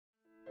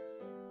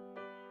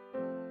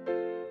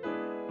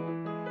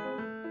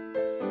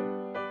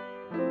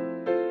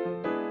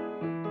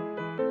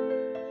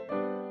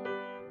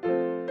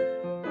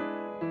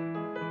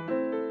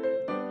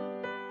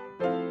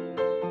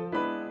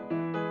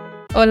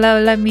Hola,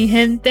 hola, mi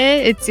gente.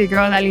 It's your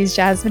girl, Alice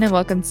Jasmine, and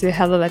welcome to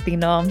Hello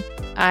Latino.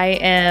 I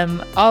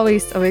am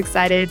always so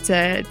excited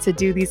to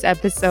do these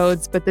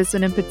episodes, but this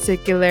one in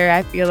particular,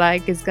 I feel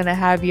like is going to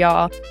have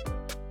y'all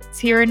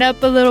tearing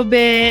up a little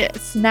bit,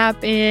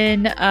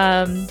 snapping,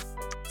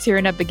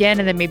 tearing up again,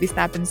 and then maybe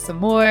snapping some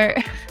more.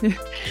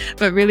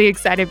 But really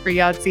excited for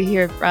y'all to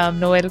hear from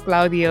Noel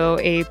Claudio,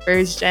 a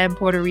first-gen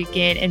Puerto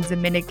Rican and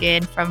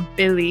Dominican from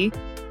Philly.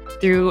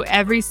 Through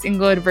every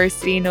single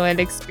adversity Noel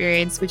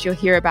experienced, which you'll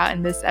hear about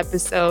in this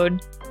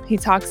episode, he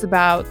talks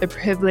about the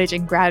privilege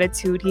and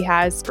gratitude he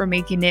has for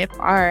making it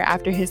far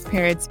after his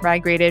parents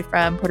migrated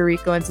from Puerto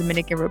Rico and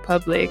Dominican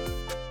Republic.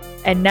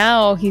 And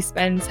now he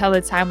spends hella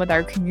time with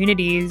our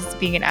communities,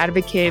 being an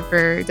advocate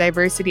for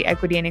diversity,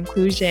 equity, and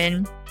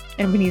inclusion.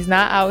 And when he's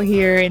not out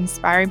here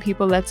inspiring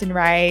people left and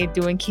right,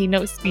 doing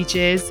keynote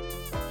speeches,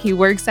 he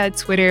works at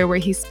Twitter, where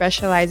he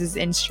specializes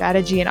in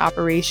strategy and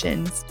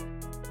operations.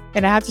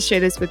 And I have to share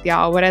this with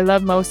y'all. What I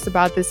love most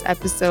about this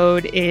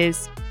episode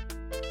is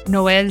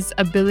Noel's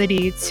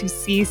ability to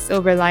see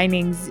silver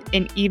linings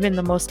in even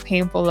the most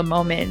painful of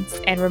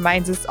moments, and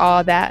reminds us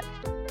all that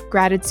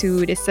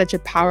gratitude is such a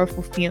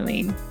powerful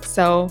feeling.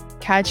 So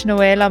catch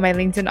Noel on my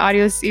LinkedIn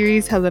audio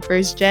series, Hello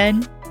First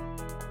Gen.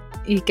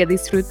 Y que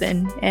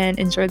disfruten and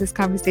enjoy this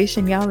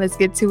conversation, y'all. Let's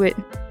get to it.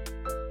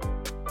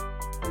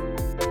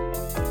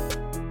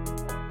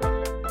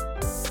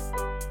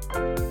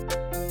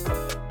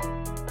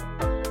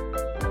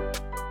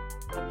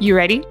 You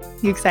ready?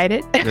 You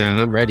excited?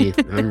 Yeah, I'm ready.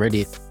 I'm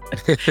ready.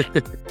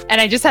 And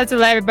I just have to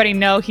let everybody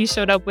know he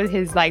showed up with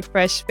his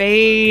fresh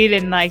fade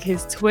and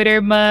his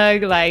Twitter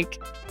mug,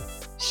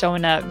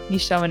 showing up.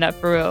 He's showing up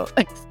for real.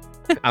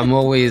 I'm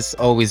always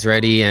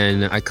ready,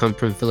 and I come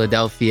from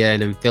Philadelphia,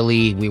 and in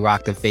Philly, we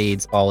rock the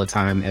fades all the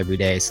time, every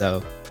day.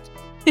 So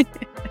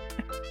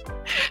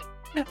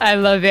I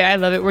love it. I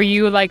love it. Were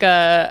you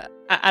I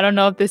don't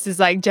know if this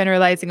is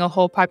generalizing a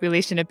whole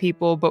population of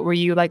people, but were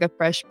you a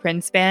Fresh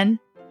Prince fan?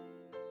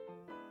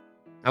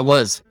 I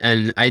was,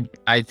 and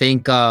I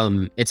think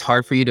it's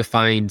hard for you to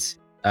find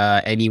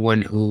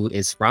anyone who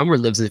is from or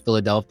lives in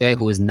Philadelphia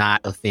who is not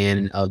a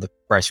fan of the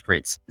Fresh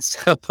Prince.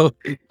 So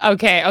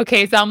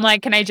Okay. So I'm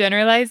can I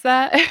generalize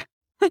that?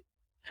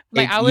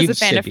 I was you a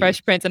fan should of be.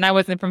 Fresh Prince, and I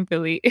wasn't from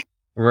Philly.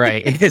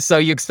 Right. So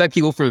you expect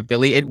people from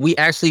Philly, and we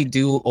actually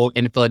do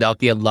in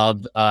Philadelphia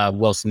love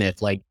Will Smith.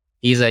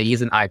 He's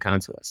an icon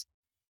to us.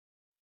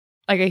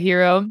 Like a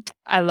hero.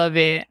 I love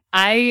it.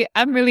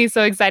 I'm really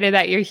so excited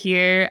that you're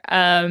here.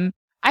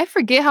 I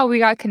forget how we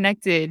got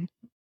connected.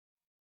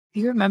 Do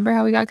you remember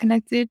how we got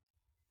connected?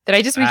 Did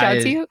I just reach out to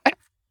I you?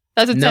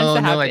 That's what tends No,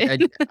 to no,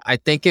 happen. I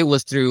think it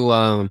was through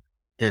and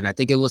I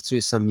think it was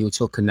through some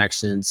mutual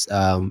connections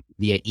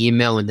via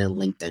email and then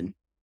LinkedIn.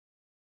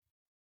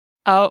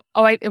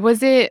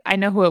 Was it? I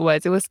know who it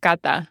was. It was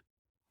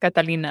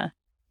Catalina.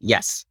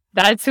 Yes.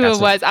 That's who That's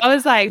it what was. I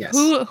was like, yes.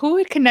 who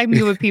would connect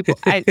me with people?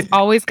 It's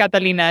always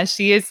Catalina.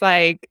 She is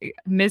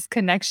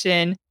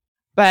misconnection.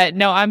 But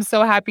no, I'm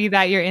so happy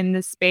that you're in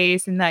this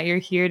space and that you're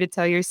here to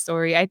tell your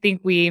story. I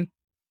think we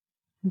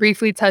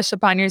briefly touched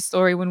upon your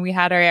story when we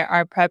had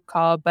our prep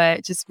call,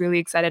 but just really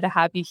excited to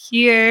have you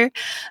here.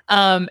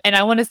 And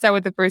I want to start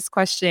with the first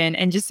question.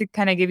 And just to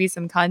kind of give you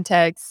some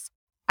context,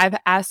 I've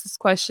asked this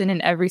question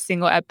in every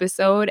single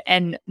episode,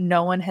 and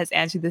no one has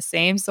answered the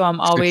same. So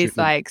I'm always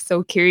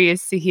so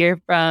curious to hear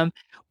from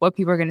what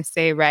people are going to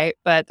say, right?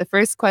 But the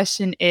first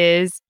question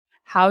is,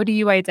 how do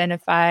you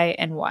identify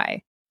and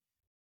why?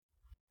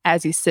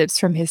 As he sips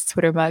from his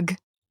Twitter mug.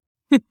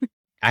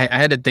 I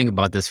had to think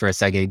about this for a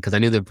second because I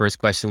knew the first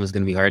question was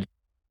going to be hard.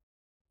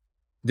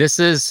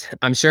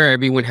 I'm sure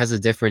everyone has a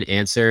different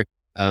answer.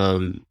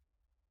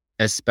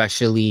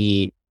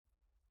 Especially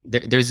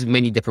there's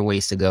many different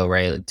ways to go,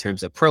 right? In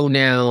terms of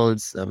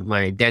pronouns,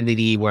 my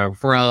identity, where I'm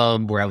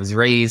from, where I was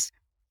raised.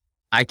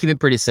 I keep it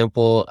pretty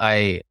simple.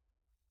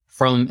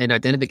 From an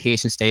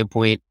identification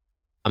standpoint,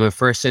 I'm a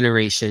first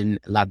generation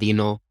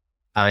Latino.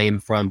 I am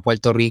from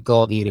Puerto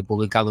Rico y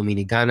República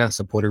Dominicana,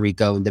 so Puerto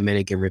Rico and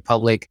Dominican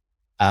Republic.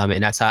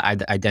 And that's how I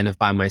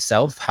identify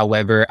myself.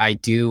 However, I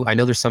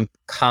know there's some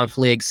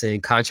conflicts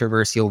and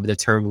controversy over the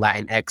term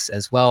Latinx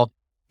as well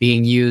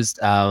being used.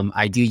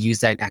 I do use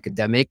that in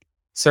academic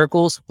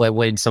circles, but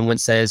when someone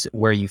says,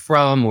 where are you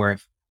from? Or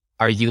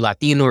are you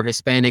Latino or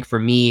Hispanic? For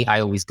me, I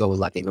always go with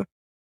Latino.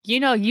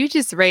 You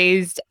just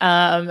raised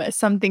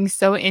something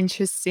so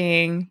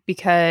interesting,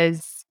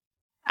 because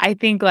I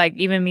think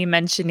even me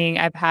mentioning,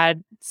 I've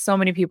had so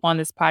many people on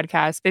this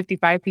podcast,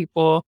 55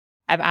 people,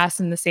 I've asked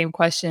them the same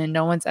question.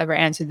 No one's ever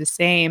answered the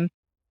same.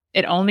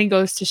 It only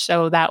goes to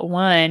show that,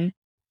 one,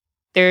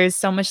 there's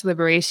so much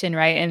liberation,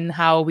 right, in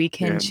how we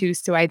can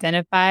choose to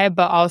identify,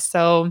 but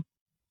also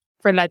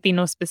for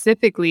Latinos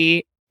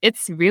specifically,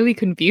 it's really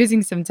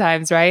confusing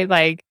sometimes,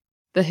 right?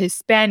 The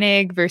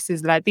Hispanic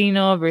versus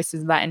Latino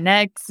versus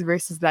Latinx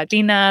versus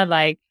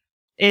Latina,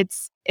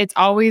 it's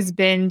always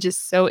been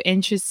just so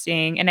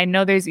interesting. And I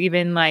know there's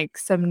even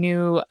some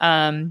new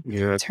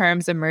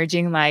terms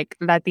emerging, like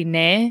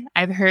Latine,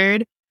 I've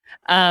heard.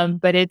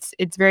 But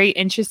it's very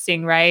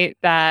interesting, right?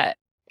 That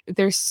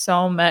there's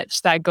so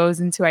much that goes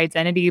into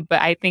identity,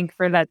 but I think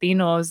for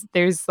Latinos,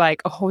 there's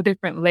like a whole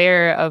different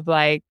layer of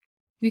like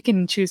you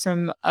can choose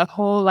from a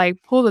whole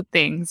like pool of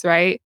things,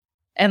 right?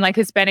 And like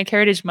Hispanic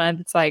Heritage Month,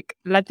 it's like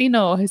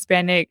Latino,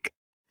 Hispanic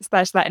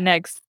slash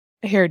Latinx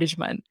Heritage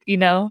Month, you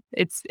know?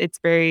 It's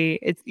very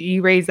it's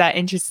you raise that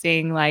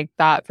interesting like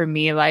thought for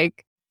me,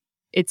 like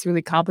it's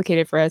really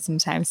complicated for us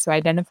sometimes to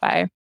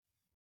identify.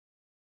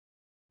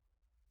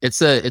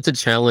 It's a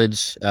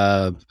challenge.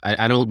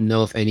 I don't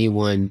know if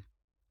anyone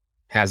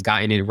has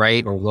gotten it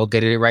right or will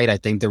get it right. I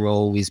think there will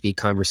always be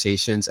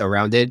conversations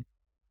around it.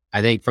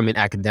 I think from an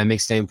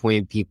academic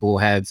standpoint, people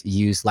have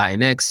used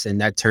Latinx,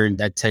 and that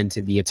tend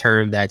to be a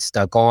term that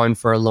stuck on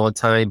for a long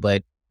time.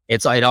 But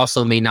it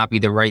also may not be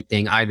the right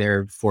thing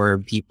either for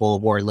people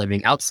who are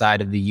living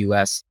outside of the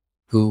U.S.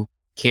 who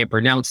can't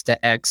pronounce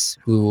the X,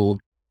 who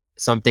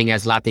something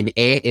as Latin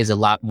A is a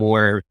lot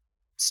more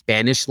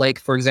Spanish like,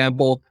 for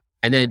example.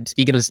 And then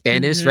speaking of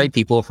Spanish, Mhm. right?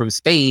 People from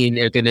Spain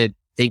are gonna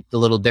think a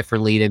little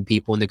differently than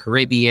people in the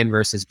Caribbean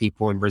versus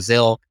people in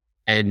Brazil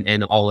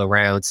and all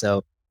around.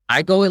 So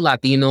I go with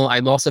Latino.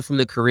 I'm also from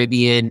the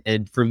Caribbean,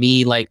 and for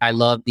me, like I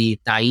love the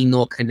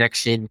Taino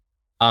connection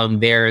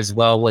there as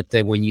well with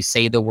the when you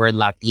say the word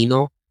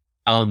Latino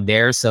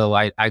there. So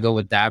I go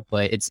with that,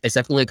 but it's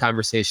definitely a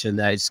conversation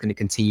that is going to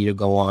continue to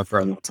go on for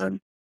a long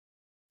time.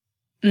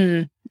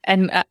 Mm.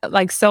 And,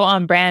 like, so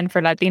on brand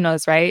for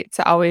Latinos, right?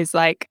 To always,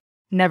 like,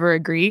 never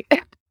agree.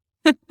 I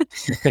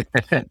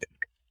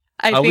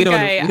We think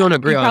don't we don't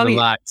agree you on a probably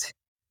lot.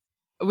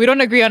 we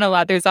don't agree on a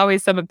lot. There's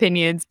always some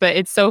opinions, but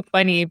it's so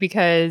funny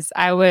because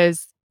I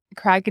was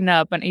cracking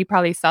up, and you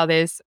probably saw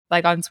this,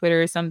 like, on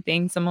Twitter or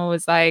something. Someone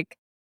was like,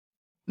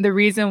 "The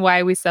reason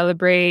why we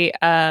celebrate,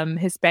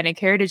 Hispanic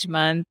Heritage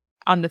Month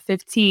on the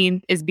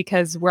 15th is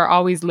because we're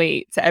always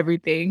late to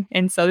everything,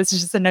 and so this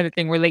is just another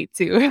thing we're late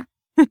to."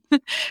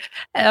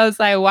 And I was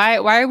like, "Why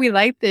are we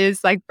like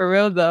this? Like, for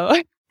real, though?"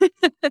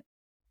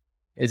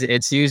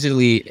 It's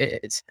usually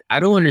it's I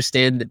don't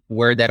understand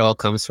where that all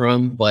comes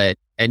from, but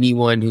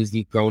anyone who's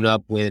grown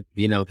up with,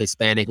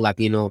 Hispanic,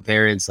 Latino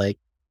parents, like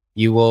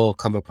you will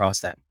come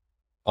across that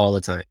all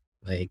the time.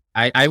 Like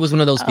I was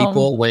one of those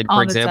people when, for All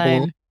the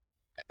example,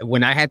 time.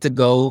 when I had to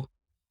go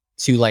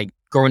to like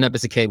growing up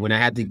as a kid, when I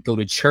had to go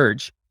to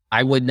church,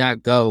 I would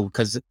not go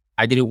because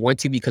I didn't want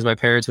to because my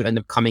parents would end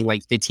up coming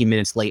like 15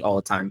 minutes late all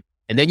the time.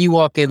 And then you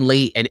walk in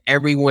late and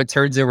everyone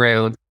turns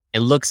around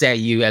and looks at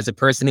you as a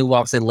person who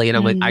walks in late. And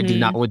I'm like, I do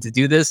not Mhm. want to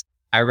do this.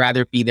 I'd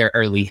rather be there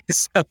early.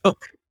 So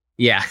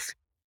yeah,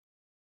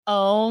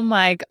 Oh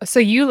my g so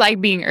you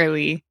like being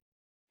early,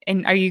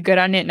 and are you good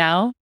on it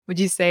now, would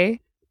you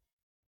say?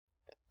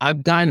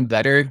 I've gotten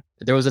better.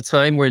 There was a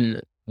time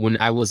when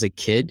I was a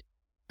kid,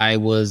 I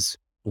was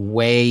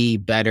way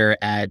better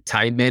at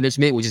time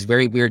management, which is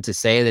very weird to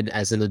say that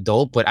as an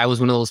adult, but I was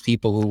one of those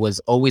people who was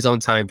always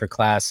on time for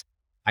class.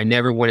 I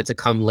never wanted to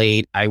come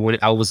late. I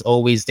was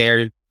always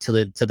there to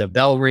the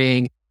bell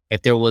ring.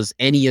 If there was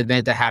any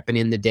event that happened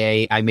in the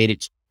day, I made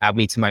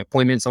to my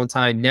appointments on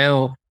time.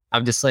 Now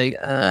I'm just like,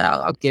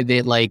 I'll give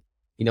it like,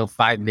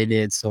 5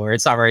 minutes, or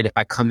it's all right if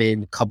I come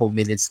in a couple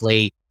minutes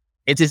late.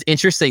 It's this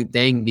interesting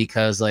thing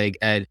because like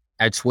at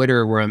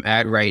Twitter where I'm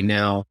at right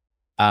now,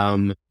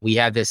 we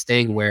have this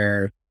thing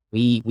where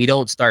we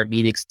don't start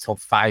meetings till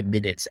 5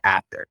 minutes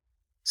after.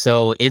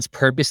 So it's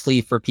purposely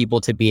for people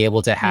to be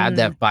able to have Mm.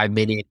 that 5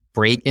 minute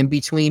break in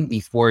between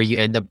before you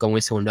end up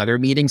going to another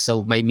meeting.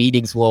 So my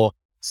meetings will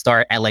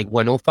start at like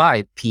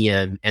 1:05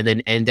 p.m. and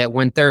then end at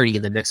 1:30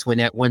 and the next one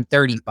at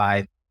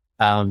 1:35.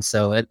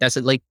 That's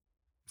like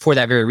for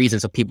that very reason.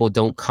 So people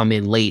don't come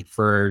in late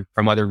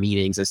from other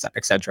meetings,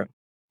 et cetera.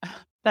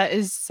 That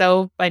is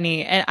so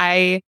funny, and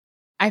I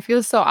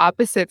feel so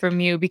opposite from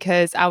you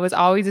because I was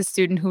always a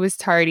student who was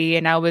tardy,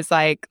 and I was,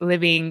 like,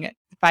 living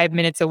 5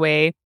 minutes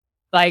away.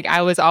 Like,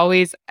 I was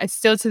always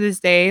still to this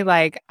day,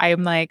 like,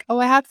 I'm like, "Oh,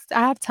 I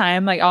have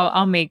time, like,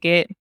 I'll make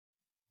it,"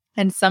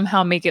 and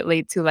somehow make it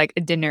late to, like,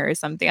 a dinner or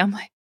something. I'm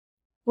like,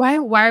 "Why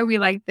are we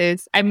like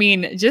this?" I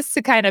mean, just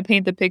to kinda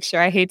paint the picture,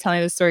 I hate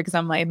telling the story because 'cause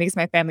I'm like, it makes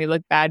my family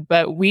look bad,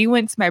 but we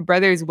went to my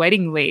brother's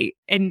wedding late,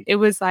 and it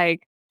was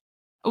like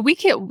we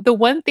can't the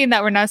one thing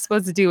that we're not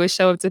supposed to do is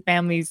show up to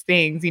families'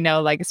 things,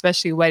 like,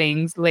 especially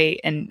weddings late,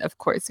 and, of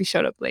course, we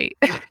showed up late.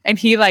 And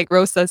he, like,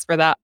 roasts us for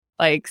that,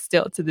 like,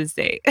 still to this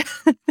day.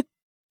 You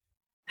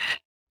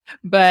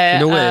But,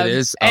 know what it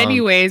is?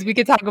 anyways, we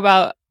could talk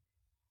about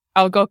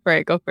Oh, go for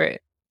it, go for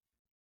it.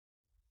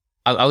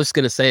 I was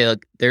gonna say,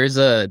 like,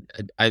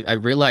 I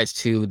realized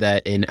too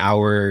that in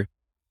our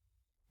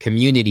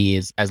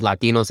communities as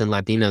Latinos and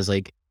Latinas,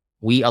 like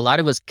a lot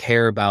of us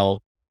care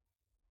about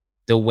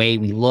the way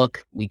we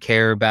look. We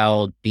care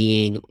about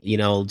being,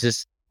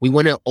 just we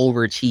want to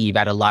overachieve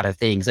at a lot of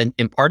things. And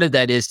part of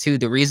that is too,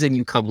 the reason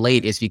you come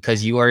late is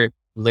because you are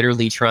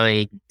literally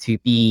trying to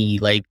be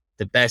like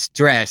the best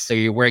dressed. So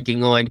you're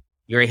working on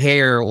your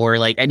hair or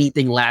like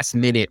anything last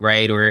minute,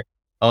 right? Or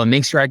oh,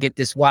 make sure I get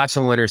this watch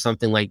on or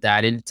something like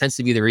that. And it tends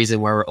to be the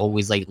reason why we're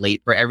always like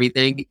late for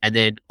everything. And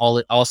then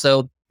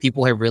also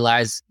people have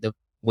realized that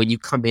when you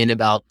come in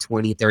about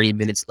 20, 30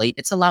 minutes late,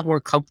 it's a lot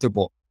more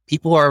comfortable.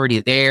 people are already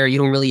there. You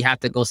don't really have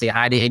to go say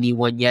hi to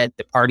anyone yet.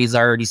 The party's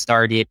already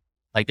started.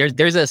 Like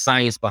there's a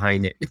science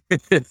behind it.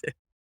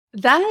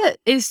 That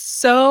is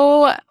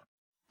so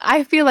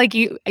I feel like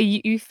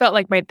you felt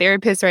like my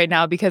therapist right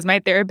now because my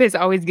therapist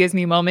always gives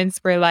me moments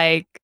where,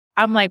 like,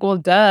 I'm like, "Well,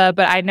 duh,"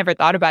 but I never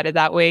thought about it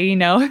that way, you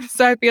know?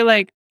 So I feel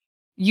like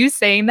you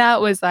saying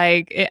that was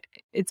like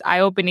it's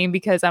eye-opening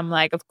because I'm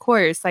like, "Of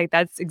course, like,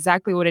 that's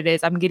exactly what it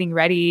is. I'm getting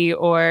ready,"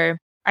 or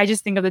I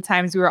just think of the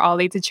times we were all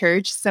late to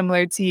church,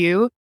 similar to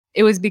you.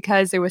 It was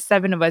because there was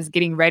 7 of us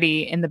getting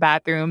ready in the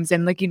bathrooms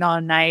and looking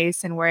all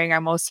nice and wearing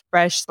our most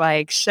fresh,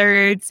 like,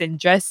 shirts and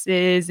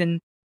dresses, and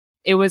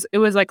it was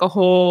like a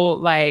whole,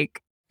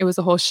 like it was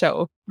a whole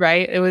show,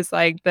 right? It was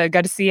like the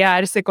Garcia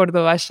Arce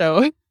Cordova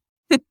show.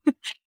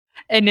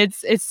 And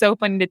it's so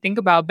funny to think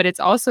about, but it's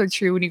also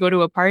true when you go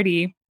to a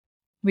party,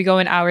 we go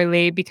an hour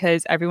late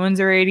because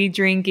everyone's already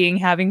drinking,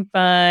 having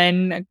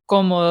fun,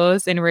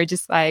 cómodos, and we're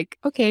just like,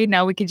 "Okay,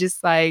 now we could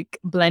just, like,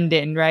 blend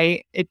in,"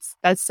 right?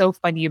 That's so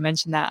funny you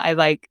mentioned that. I,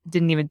 like,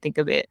 didn't even think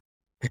of it.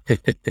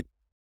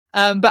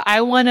 But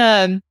I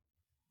wanna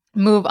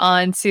move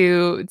on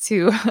to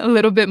a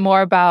little bit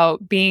more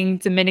about being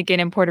Dominican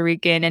and Puerto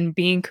Rican and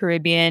being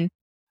Caribbean.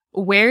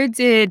 Where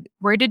did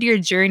your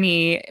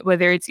journey,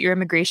 whether it's your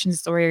immigration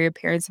story or your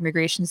parents'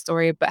 immigration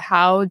story, but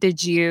how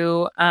did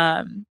you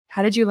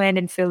land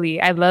in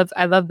Philly? I love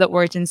the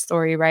origin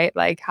story, right?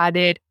 Like how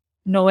did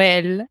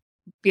Noel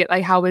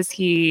how was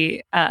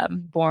he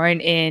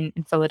born in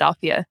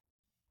Philadelphia?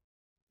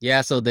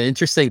 Yeah, so the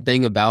interesting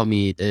thing about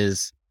me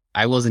is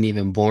I wasn't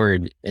even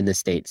born in the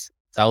States.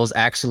 So I was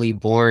actually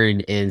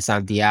born in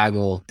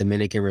Santiago,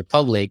 Dominican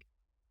Republic.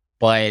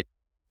 But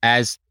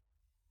as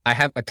I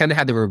kind of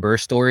had the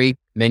reverse story.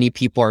 Many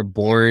people are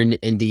born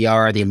in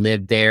DR, they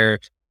live there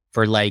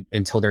for like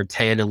until they're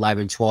 10,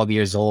 11, 12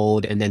 years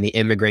old, and then they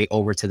immigrate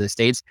over to the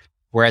States.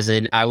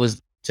 I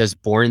was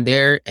just born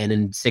there, and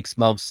in 6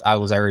 months, I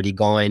was already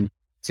gone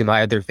to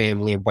my other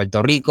family in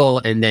Puerto Rico,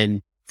 and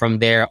then from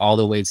there all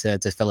the way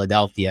to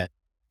Philadelphia.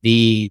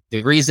 The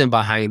reason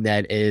behind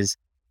that is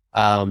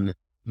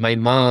my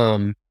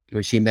mom,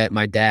 when she met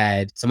my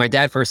dad. So my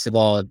dad, first of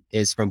all,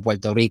 is from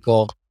Puerto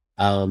Rico,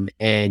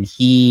 and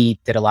he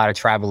did a lot of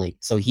traveling.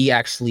 So he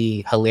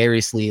actually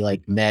hilariously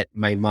like met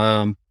my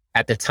mom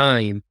at the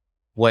time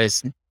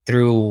was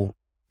through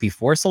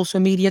before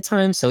social media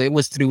time. So it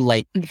was through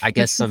like, I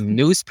guess some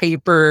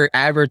newspaper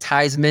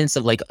advertisements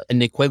of like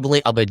an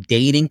equivalent of a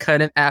dating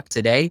kind of app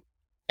today.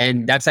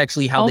 And that's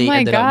actually how Oh they my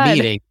ended up god.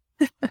 meeting.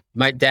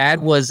 My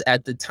dad was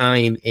at the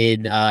time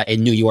in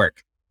New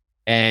York,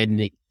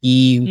 and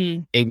he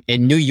Mm.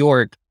 in New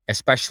York,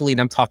 especially,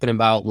 and I'm talking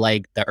about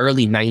like the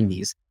early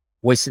 '90s,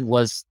 which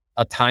was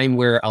a time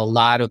where a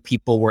lot of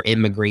people were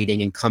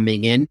immigrating and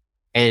coming in,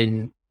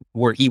 and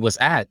where he was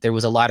at, there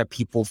was a lot of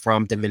people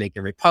from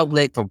Dominican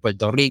Republic, from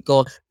Puerto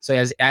Rico.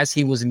 So as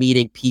he was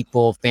meeting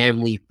people,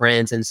 family,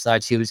 friends, and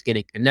such, he was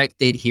getting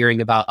connected,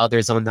 hearing about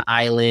others on the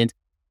island.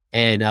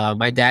 And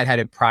my dad had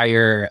a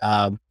prior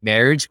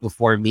marriage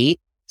before me.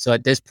 So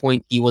at this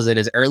point, he was in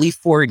his early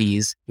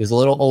 40s. He was a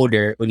little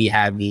older when he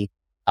had me.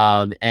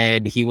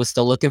 And he was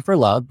still looking for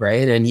love,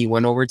 right? And he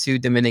went over to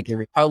Dominican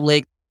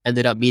Republic,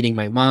 ended up meeting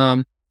my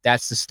mom.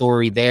 That's the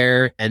story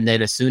there. And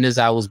then as soon as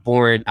I was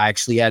born, I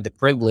actually had the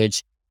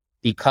privilege,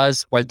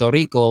 because Puerto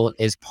Rico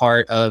is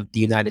part of the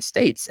United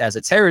States as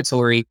a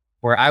territory,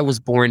 where I was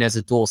born as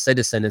a dual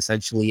citizen,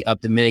 essentially, of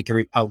Dominican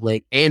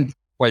Republic and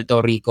Puerto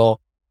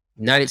Rico,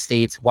 United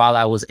States, while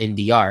I was in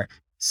DR.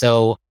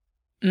 So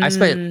I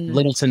spent Mm.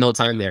 little to no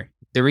time there.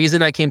 The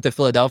reason I came to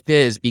Philadelphia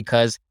is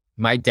because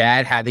my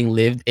dad, having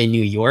lived in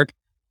New York,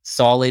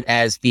 saw it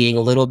as being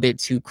a little bit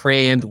too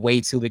crammed, way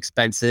too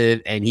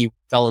expensive, and he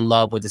fell in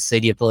love with the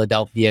city of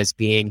Philadelphia as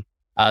being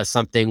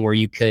something where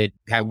you could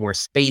have more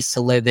space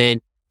to live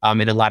in,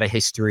 and a lot of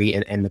history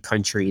in the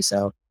country.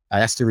 So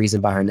that's the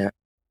reason behind that.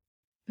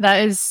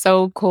 That is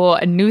so cool.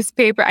 A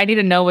newspaper I need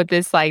to know what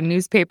this, like,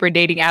 newspaper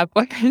dating app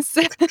was.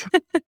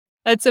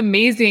 That's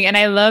amazing, and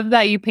I love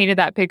that you painted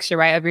that picture,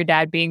 right, of your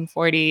dad being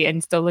 40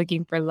 and still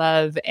looking for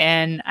love,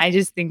 and I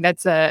just think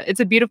it's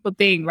a beautiful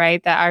thing,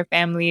 right, that our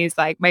families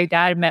like, my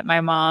dad met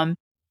my mom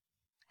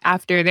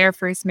after their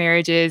first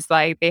marriages,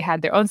 like, they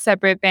had their own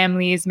separate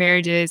families,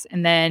 marriages,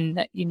 and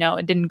then,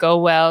 it didn't go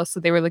well,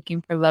 so they were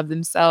looking for love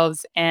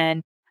themselves,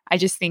 and I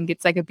just think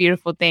it's, like, a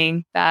beautiful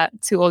thing that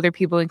 2 older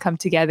people can come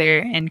together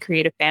and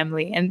create a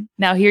family, and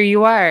now here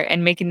you are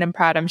and making them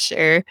proud, I'm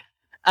sure.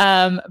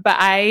 But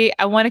I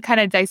wanna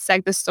kinda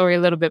dissect the story a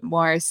little bit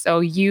more.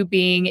 So you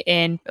being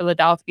in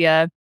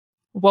Philadelphia,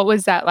 what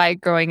was that like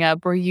growing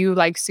up? Were you,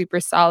 like, super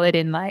solid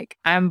in, like,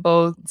 "I'm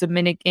both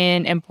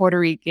Dominican and Puerto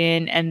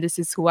Rican, and this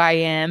is who I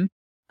am"?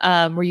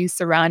 Were you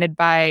surrounded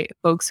by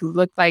folks who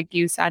looked like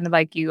you, sounded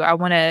like you? I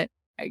wanna,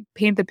 like,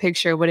 paint the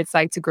picture of what it's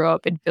like to grow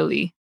up in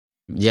Philly.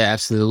 Yeah,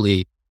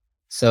 absolutely.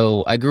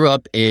 So I grew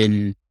up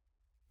in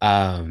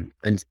a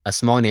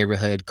small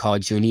neighborhood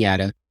called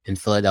Juniata in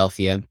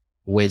Philadelphia,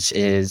 which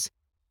is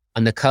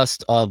on the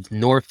cusp of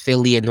North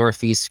Philly and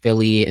Northeast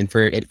Philly. And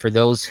for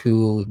those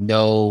who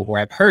know or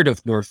have heard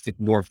of North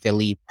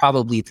Philly,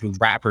 probably through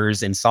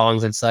rappers and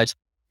songs and such,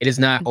 it is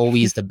not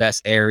always the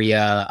best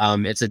area.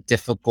 It's a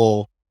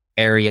difficult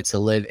area to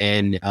live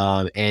in.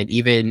 And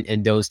even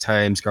in those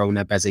times growing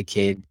up as a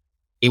kid,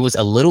 it was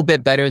a little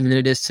bit better than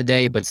it is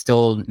today, but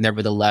still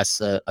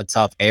nevertheless a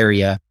tough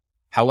area.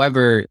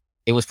 However,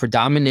 it was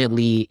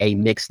predominantly a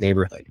mixed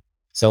neighborhood.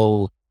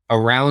 So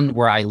around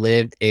where I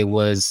lived, there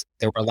were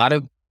a lot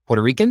of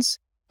Puerto Ricans,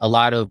 a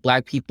lot of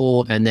Black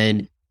people, and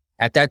then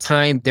at that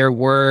time there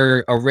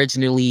were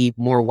originally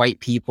more white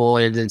people,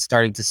 and then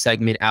starting to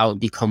segment out,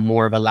 become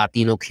more of a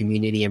Latino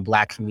community and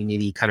Black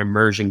community kind of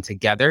merging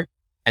together.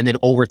 And then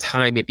over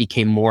time, it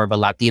became more of a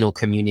Latino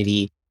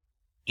community,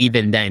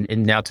 even then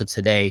and now to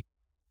today.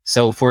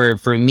 So for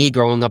me,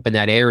 growing up in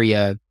that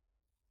area,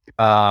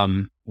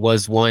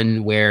 was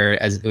one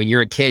where, as when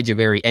you're a kid, you're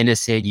very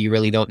innocent. You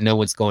really don't know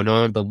what's going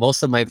on. But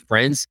most of my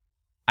friends,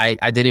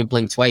 I didn't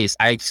blink twice.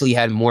 I actually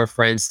had more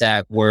friends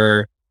that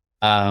were,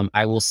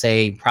 I will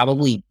say,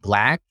 probably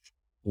Black,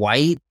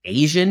 white,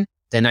 Asian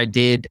than I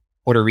did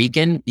Puerto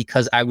Rican,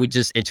 because I would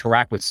just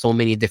interact with so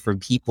many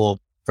different people,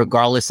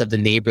 regardless of the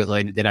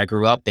neighborhood that I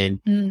grew up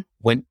in. Mm.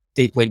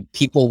 When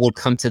people would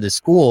come to the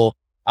school,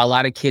 a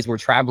lot of kids were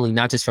traveling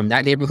not just from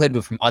that neighborhood,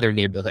 but from other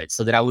neighborhoods,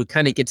 so that I would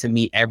kind of get to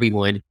meet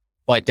everyone.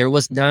 But there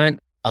was not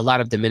a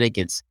lot of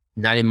Dominicans,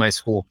 not in my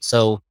school.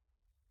 So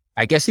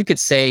I guess you could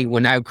say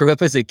when I grew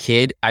up as a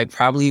kid, I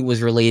probably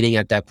was relating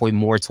at that point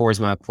more towards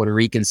my Puerto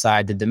Rican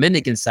side, the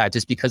Dominican side,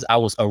 just because I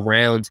was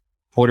around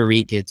Puerto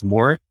Ricans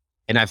more.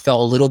 And I felt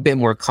a little bit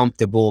more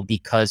comfortable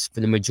because for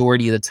the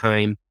majority of the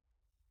time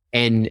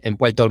in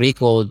Puerto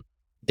Rico,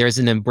 there's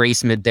an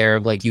embracement there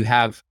of like, you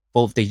have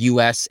both the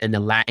US and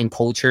the Latin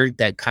culture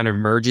that kind of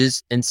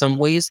merges in some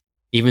ways,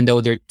 even though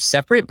they're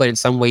separate, but in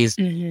some ways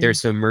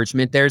there's some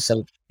mergement there.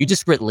 So you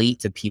just relate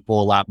to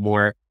people a lot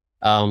more.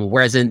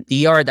 Whereas in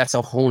DR, that's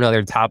a whole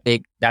nother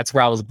topic. That's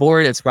where I was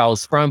born. That's where I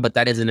was from, but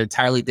that is an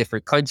entirely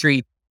different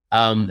country,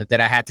 that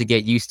I had to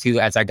get used to.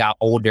 As I got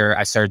older,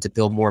 I started to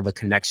build more of a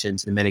connection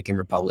to the Dominican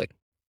Republic.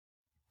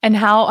 And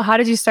how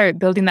did you start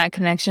building that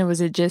connection?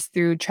 Was it just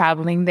through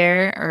traveling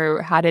there,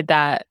 or how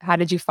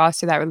did you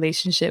foster that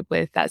relationship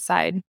with that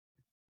side?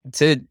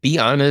 To be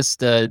honest,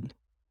 the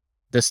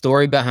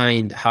story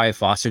behind how I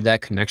fostered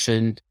that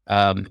connection,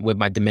 with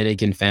my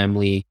Dominican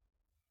family,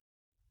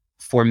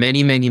 for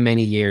many, many,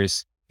 many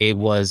years, it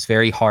was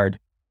very hard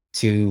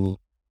to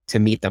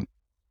meet them.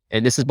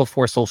 And this is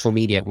before social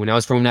media. When I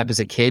was growing up as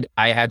a kid,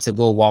 I had to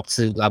go walk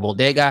to La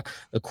Bodega,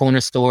 the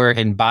corner store,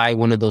 and buy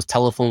one of those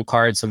telephone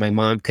cards so my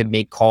mom could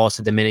make calls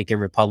to Dominican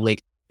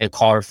Republic and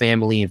call her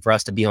family and for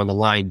us to be on the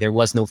line. There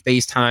was no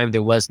FaceTime.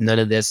 There was none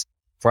of this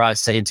for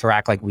us to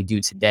interact like we do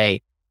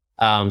today.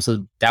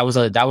 So that was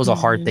a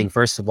hard thing,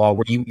 first of all,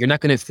 where you're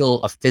not going to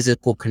feel a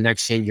physical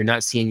connection. You're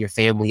not seeing your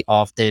family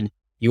often.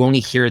 You only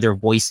hear their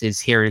voices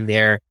here and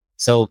there.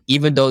 So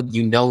even though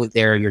you know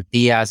they're your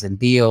tias and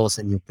tíos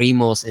and your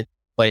primos,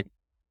 but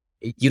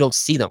you don't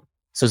see them.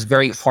 So it's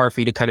very hard for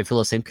you to kind of feel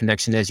the same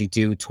connection as you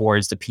do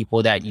towards the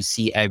people that you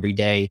see every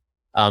day,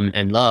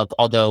 and love.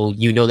 Although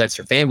you know that's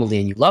your family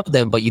and you love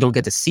them, but you don't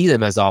get to see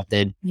them as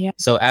often. Yeah.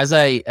 So as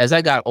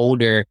I got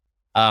older,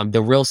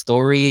 the real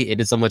story, it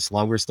is a much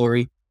longer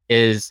story,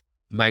 is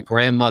my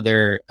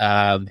grandmother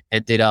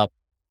ended up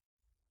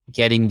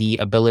getting the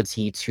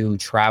ability to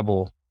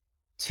travel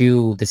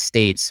to the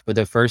States for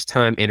the first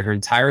time in her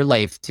entire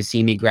life to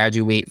see me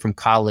graduate from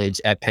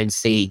college at Penn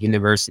State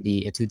University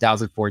in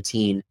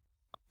 2014.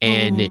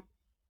 And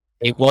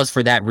it was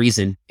for that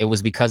reason. It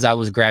was because I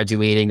was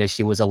graduating that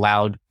she was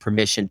allowed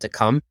permission to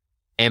come.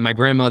 And my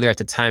grandmother at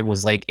the time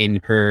was like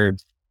in her,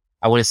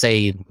 I want to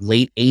say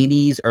late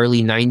 80s,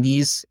 early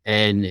 90s.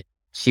 And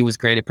she was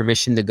granted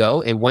permission to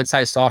go. And once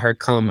I saw her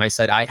come, I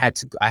said, I have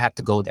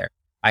to go there.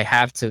 I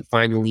have to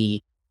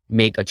finally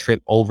make a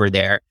trip over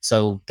there.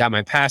 So got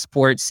my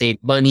passport,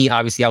 saved money.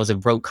 Obviously I was a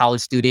broke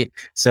college student,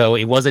 so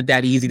it wasn't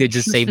that easy to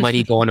just save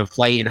money, go on a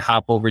flight and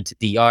hop over to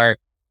DR.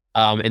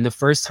 And the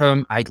first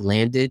time I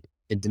landed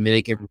in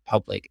Dominican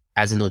Republic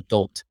as an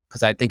adult,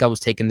 because I think I was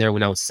taken there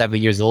when I was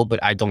 7 years old,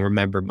 but I don't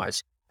remember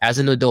much. As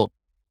an adult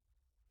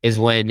is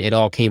when it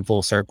all came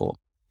full circle.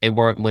 And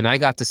when I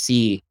got to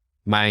see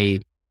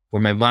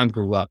where my mom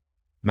grew up,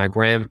 my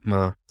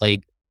grandma,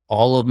 like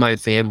all of my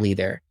family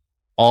there,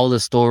 all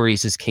the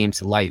stories just came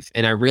to life.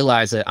 And I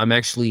realized that I'm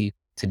actually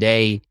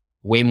today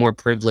way more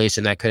privileged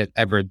than I could have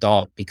ever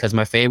thought, because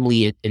my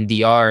family in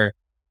DR,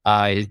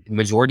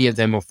 majority of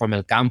them are from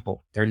El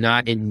Campo. They're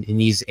not in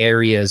these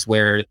areas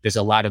where there's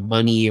a lot of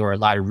money or a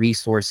lot of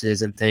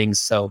resources and things.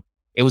 So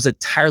it was a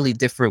entirely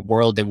different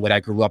world than what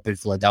I grew up in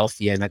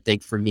Philadelphia. And I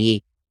think for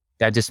me,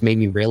 that just made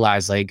me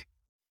realize, like,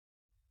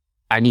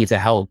 I need to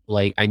help.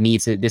 Like,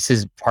 this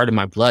is part of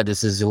my blood.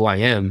 This is who I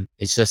am.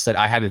 It's just that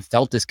I haven't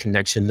felt this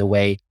connection the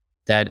way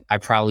that I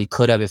probably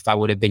could have if I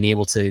would have been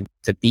able to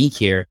be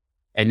here.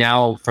 And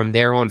now from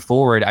there on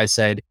forward, I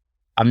said,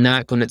 I'm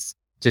not going to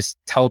just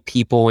tell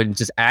people and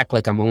just act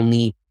like I'm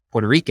only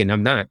Puerto Rican.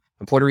 I'm not.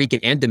 I'm Puerto Rican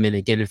and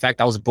Dominican. In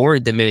fact, I was born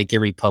in Dominican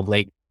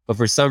Republic, but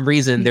for some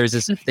reason, there's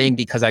this thing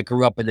because I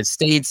grew up in the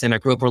States and I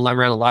grew up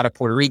around a lot of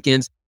Puerto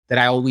Ricans that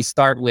I always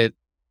start with,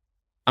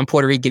 I'm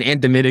Puerto Rican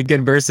and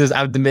Dominican versus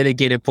I'm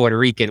Dominican and Puerto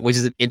Rican, which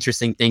is an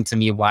interesting thing to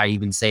me why I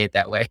even say it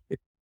that way.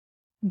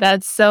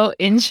 That's so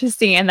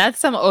interesting. And that's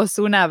some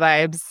Osuna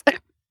vibes,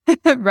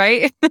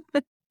 right?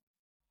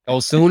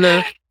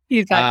 Osuna,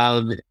 He's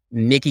like,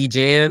 Nicky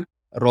Jam,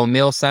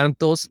 Romeo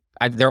Santos,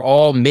 they're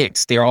all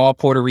mixed. They're all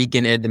Puerto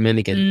Rican and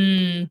Dominican.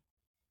 mm,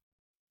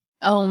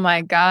 oh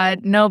my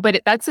God. No,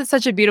 but that's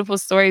such a beautiful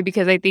story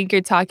because I think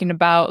you're talking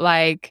about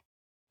like,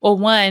 well,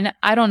 one,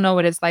 I don't know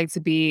what it's like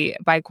to be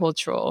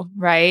bicultural,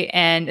 right?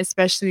 And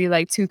especially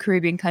like two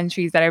Caribbean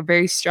countries that are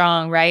very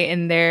strong, right?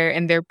 In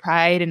their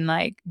pride and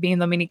like being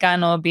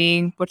Dominicano,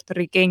 being Puerto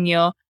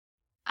Riqueño.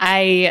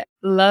 I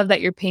love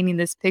that you're painting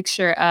this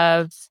picture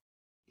of,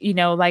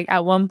 like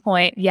at one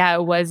point, yeah,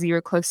 it was you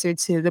were closer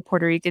to the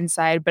Puerto Rican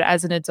side, but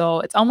as an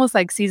adult, it's almost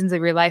like seasons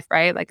of your life,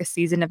 right? Like a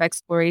season of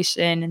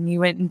exploration, and you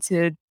went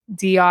into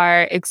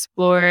DR,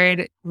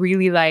 explored,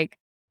 really like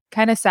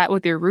kind of sat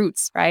with your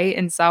roots, right?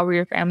 And saw where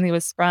your family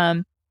was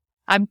from.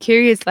 I'm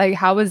curious, like,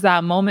 how was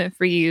that moment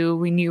for you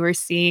when you were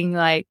seeing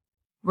like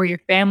where your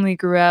family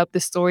grew up, the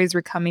stories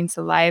were coming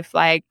to life?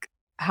 Like,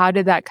 how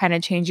did that kind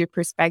of change your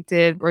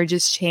perspective or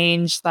just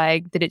change,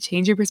 like, did it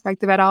change your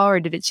perspective at all? Or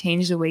did it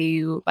change the way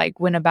you like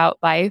went about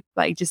life?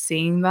 Like just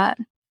seeing that?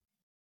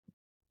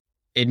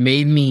 It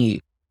made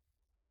me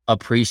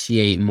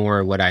appreciate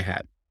more what I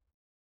had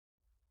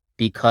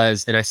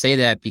because, and I say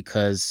that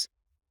because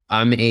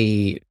I'm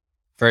a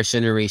first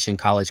generation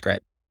college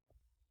grad.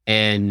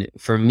 And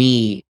for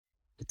me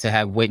to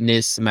have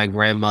witnessed my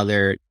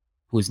grandmother,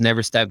 who's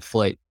never stepped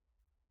foot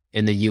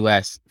in the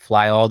US,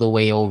 fly all the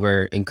way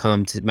over and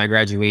come to my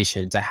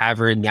graduation, to have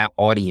her in that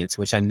audience,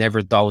 which I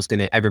never thought was going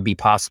to ever be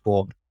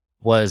possible,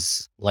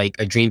 was like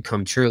a dream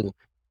come true.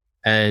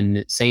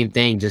 And same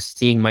thing, just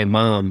seeing my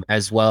mom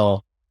as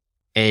well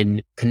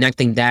and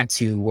connecting that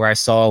to where I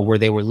saw where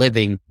they were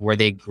living, where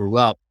they grew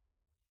up,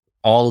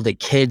 all the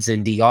kids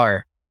in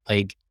DR,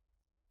 like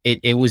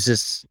it was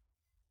just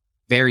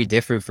very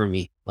different for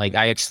me. Like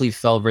I actually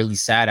felt really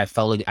sad. I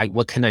felt like,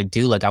 what can I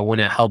do? Like I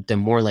want to help them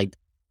more. Like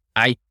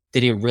I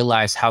didn't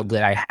realize how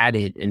good I had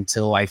it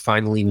until I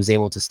finally was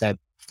able to step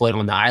foot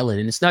on the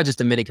island. And it's not just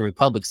Dominican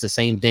Republic; it's the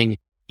same thing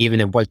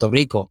even in Puerto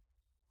Rico.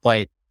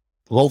 But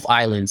both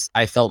islands,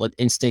 I felt an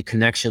instant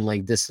connection.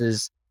 Like this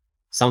is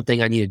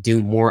something I need to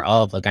do more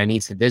of. Like I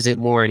need to visit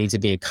more. I need to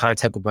be in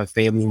contact with my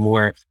family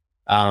more.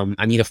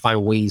 I need to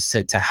find ways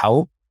to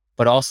help,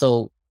 but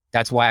also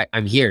that's why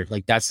I'm here.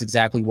 Like that's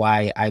exactly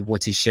why I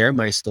want to share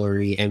my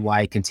story and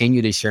why I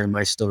continue to share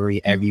my story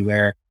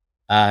everywhere.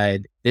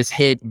 This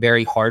hit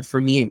very hard for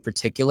me in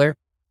particular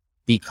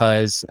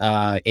because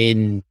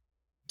in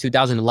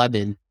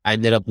 2011 I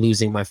ended up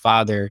losing my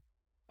father,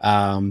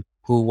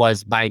 who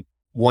was my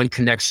one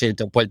connection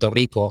to Puerto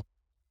Rico,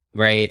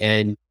 right?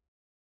 And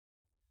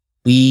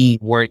we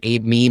weren't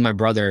able, me and my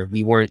brother,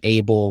 we weren't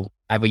able,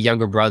 I have a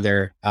younger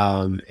brother,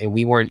 and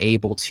we weren't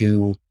able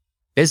to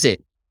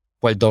visit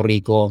Puerto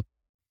Rico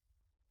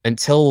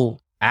until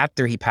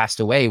after he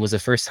passed away. It was the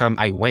first time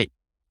I went.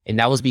 And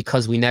that was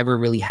because we never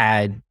really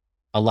had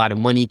a lot of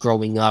money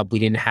growing up. We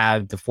didn't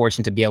have the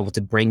fortune to be able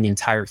to bring the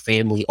entire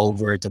family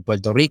over to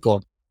Puerto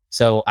Rico.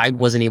 So I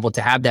wasn't able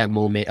to have that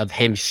moment of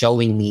him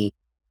showing me,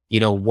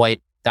 what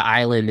the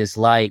island is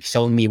like,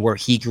 showing me where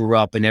he grew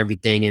up and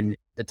everything. And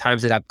the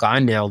times that I've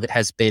gone now, that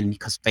has been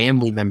because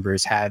family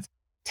members have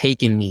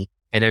taken me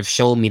and have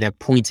shown me, that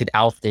pointed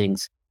out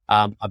things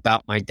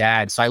about my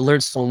dad. So I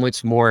learned so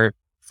much more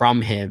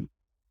from him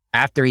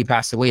after he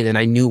passed away than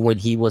I knew when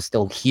he was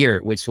still here,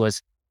 which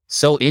was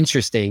so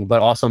interesting,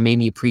 but also made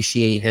me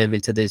appreciate him,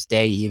 and to this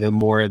day even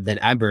more than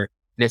ever.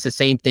 And it's the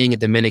same thing in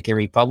Dominican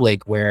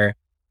Republic, where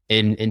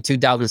in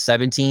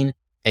 2017,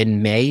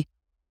 in May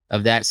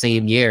of that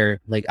same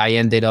year, like I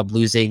ended up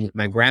losing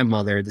my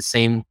grandmother, the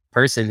same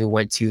person who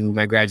went to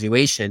my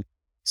graduation.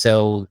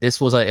 So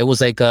it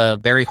was like a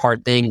very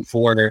hard thing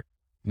for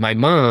my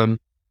mom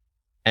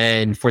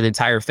and for the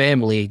entire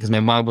family, because my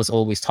mom was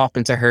always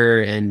talking to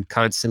her and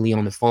constantly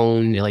on the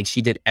phone. Like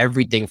she did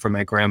everything for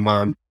my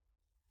grandmom.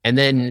 And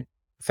then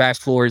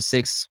fast forward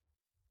six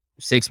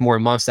more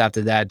months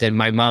after that, then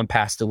my mom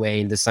passed away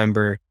in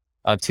December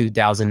of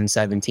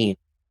 2017.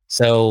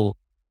 So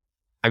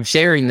I'm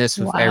sharing this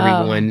with Wow.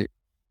 everyone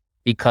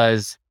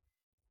because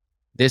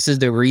this is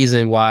the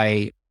reason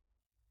why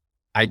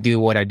I do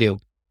what I do,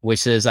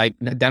 which is I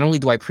not only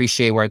do I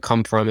appreciate where I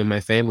come from in my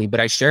family, but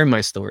I share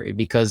my story,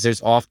 because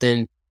there's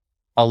often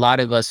a lot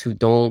of us who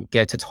don't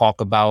get to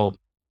talk about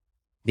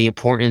the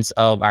importance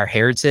of our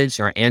heritage,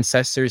 our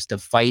ancestors, the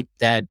fight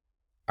that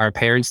our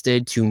parents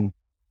did to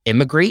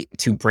immigrate,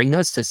 to bring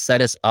us, to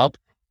set us up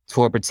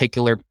to a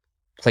particular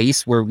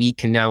place where we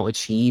can now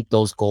achieve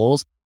those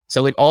goals.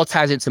 So it all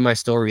ties into my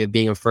story of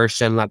being a first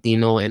gen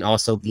Latino and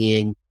also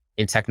being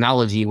in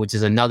technology, which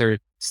is another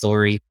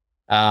story.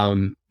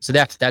 So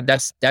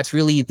that's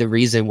really the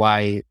reason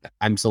why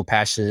I'm so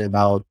passionate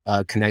about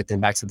connecting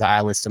back to the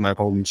islands, to my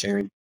home and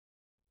sharing.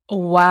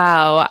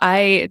 Wow.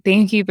 I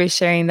thank you for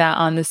sharing that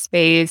on the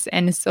space,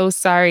 and so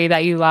sorry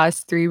that you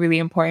lost three really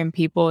important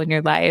people in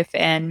your life,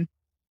 and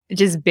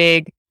just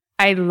big.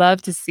 I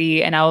love to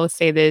see, and I will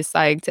say this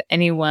like to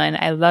anyone,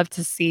 I love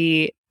to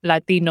see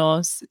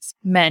Latinos,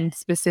 men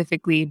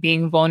specifically,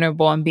 being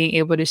vulnerable and being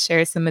able to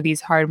share some of these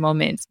hard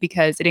moments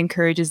because it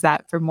encourages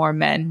that for more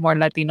men, more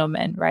Latino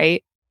men,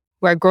 right?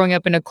 We're growing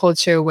up in a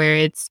culture where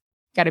it's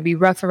got to be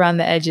rough around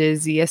the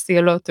edges, y esto y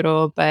el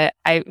otro. But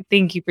I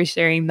thank you for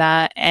sharing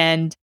that.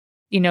 And,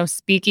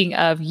 speaking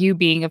of you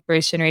being a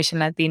first generation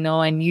Latino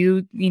and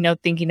you,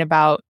 thinking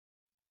about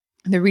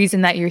the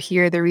reason that you're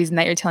here, the reason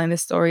that you're telling the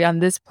story on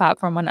this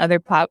platform, on other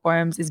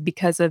platforms is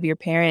because of your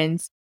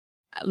parents.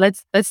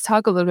 Let's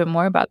talk a little bit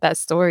more about that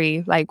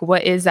story. Like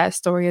what is that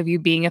story of you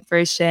being a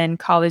first gen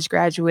college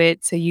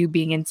graduate to you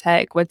being in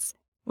tech? What's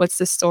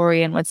the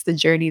story and what's the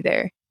journey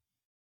there?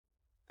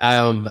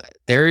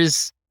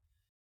 There's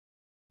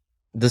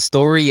the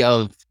story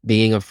of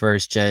being a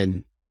first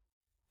gen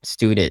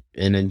student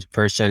and a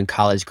first gen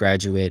college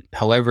graduate,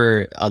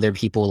 however other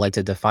people like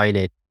to define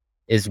it,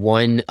 is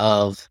one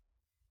of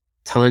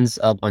tons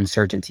of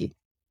uncertainty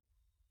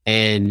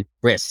and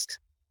risk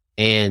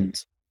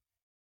and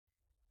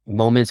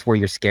moments where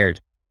you're scared,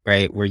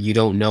 right? Where you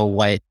don't know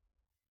what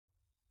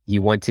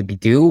you want to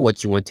do,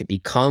 what you want to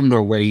become,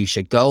 nor where you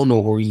should go,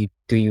 nor who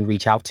you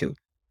reach out to.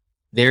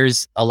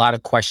 There's a lot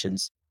of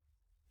questions.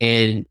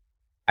 And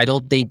I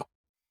don't think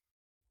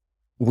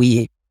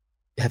we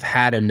have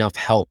had enough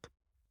help.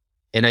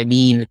 And I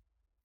mean,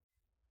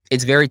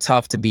 it's very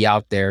tough to be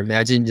out there.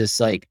 Imagine just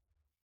like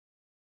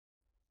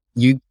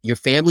your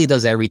family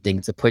does everything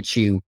to put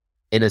you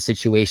in a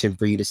situation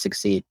for you to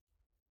succeed.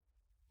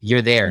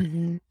 You're there.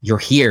 Mhm. You're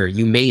here.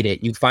 You made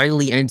it. You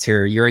finally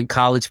enter. You're in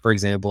college, for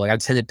example. Like I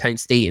attended Penn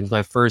State. It was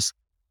my first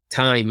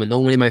time. And no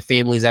one in my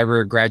family's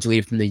ever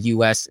graduated from the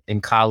US in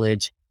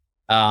college.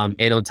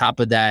 And on top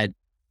of that,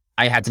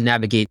 I had to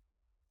navigate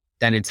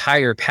that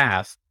entire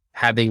path,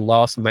 having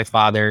lost my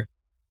father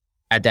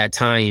at that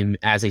time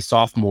as a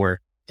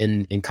sophomore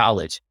in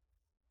college,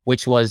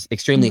 which was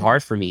extremely Mhm.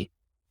 hard for me.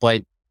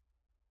 But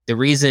the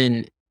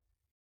reason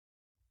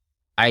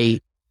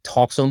I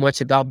talk so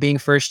much about being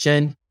first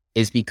gen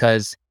is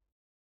because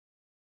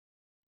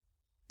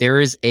there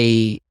is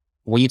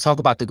when you talk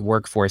about the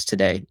workforce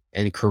today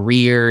and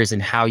careers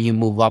and how you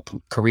move up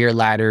career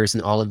ladders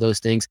and all of those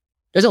things,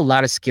 there's a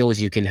lot of skills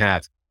you can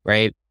have,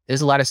 right?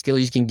 There's a lot of skills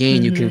you can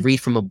gain. You can Mhm.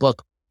 read from a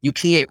book. You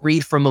can't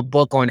read from a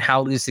book on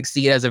how to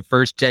succeed as a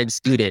first gen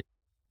student.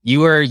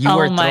 You are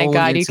Oh my thrown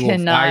god, you into a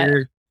cannot.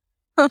 fire.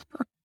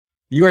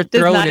 You are Does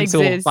thrown not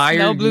into a exist. fire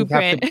No you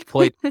have to blueprint.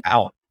 put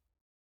out.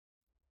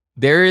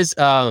 There is,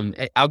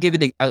 I'll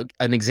give it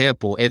an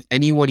example. If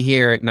anyone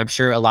here, and I'm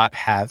sure a lot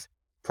have,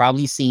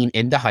 probably seen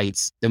In the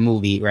Heights, the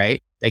movie,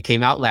 right? That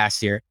came out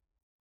last year.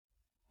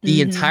 The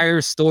Mhm.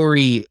 entire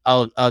story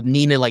of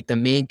Nina, like the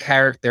main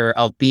character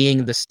of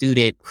being the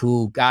student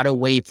who got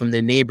away from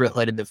the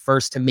neighborhood and the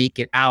first to make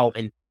it out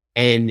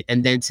and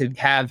then to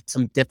have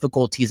some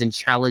difficulties and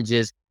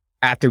challenges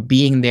after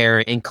being there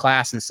in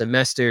class and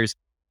semesters.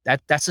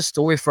 That's a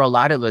story for a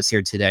lot of us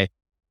here today.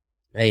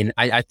 And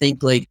I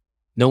think like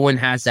no one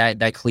has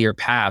that clear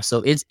path.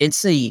 So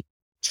it's a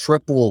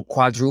triple,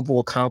 quadruple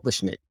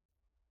accomplishment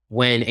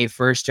when a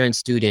first gen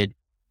student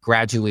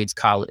graduates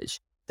college.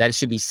 That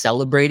should be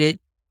celebrated.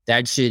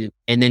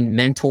 And then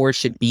mentors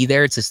should be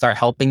there to start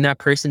helping that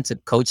person to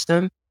coach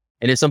them.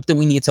 And it's something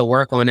we need to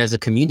work on as a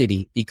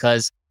community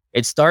because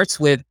it starts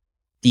with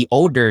the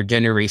older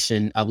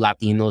generation of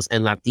Latinos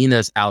and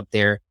Latinas out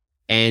there.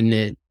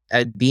 And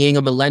being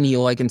a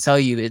millennial, I can tell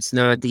you it's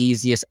not the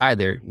easiest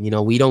either.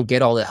 We don't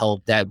get all the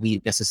help that we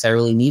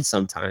necessarily need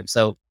sometimes.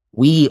 So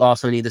we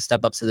also need to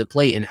step up to the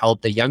plate and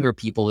help the younger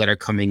people that are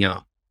coming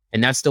out.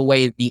 And that's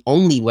the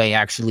only way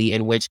actually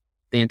in which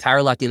the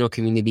entire Latino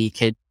community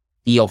can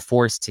be a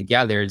force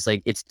together. It's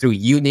like, it's through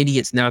unity.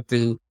 It's not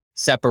through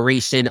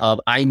separation of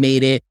I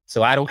made it,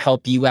 so I don't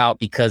help you out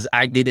because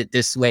I did it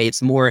this way.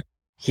 It's more,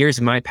 here's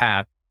my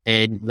path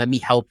and let me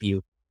help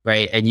you.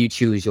 Right. And you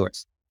choose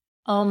yours.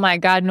 Oh my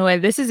God, Noe,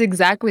 this is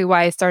exactly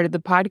why I started the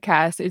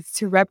podcast. It's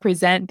to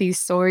represent these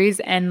stories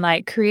and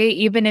like create,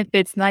 even if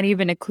it's not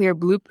even a clear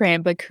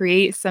blueprint, but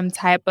create some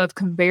type of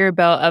conveyor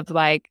belt of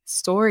like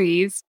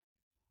stories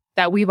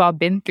that we've all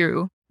been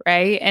through,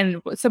 right?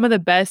 And some of the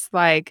best,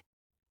 like,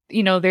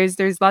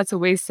 there's lots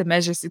of ways to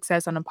measure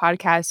success on a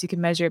podcast. You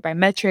can measure it by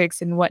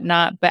metrics and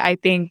whatnot. But I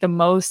think the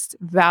most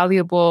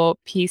valuable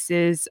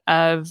pieces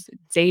of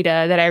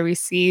data that I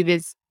receive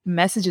is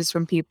messages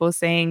from people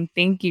saying,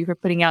 thank you for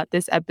putting out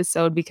this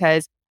episode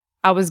because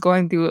I was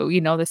going through,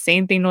 the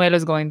same thing Noel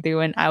was going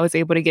through, and I was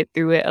able to get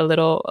through it a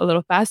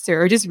little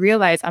faster, or just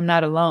realize I'm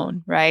not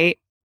alone, right?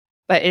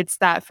 But it's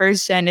that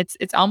first gen,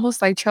 it's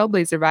almost like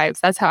trailblazer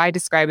vibes. That's how I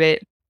describe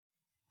it.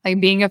 Like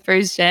being a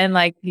first gen,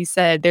 like you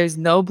said, there's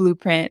no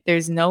blueprint,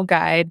 there's no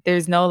guide,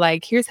 there's no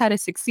like, here's how to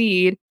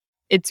succeed.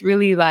 It's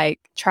really like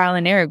trial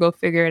and error. Go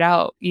figure it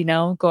out,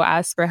 go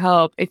ask for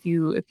help if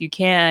you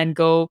can,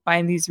 go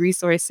find these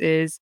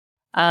resources.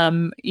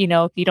 If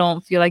you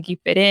don't feel like you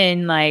fit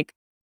in, like,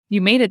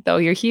 you made it though.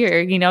 You're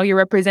here. You're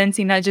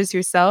representing not just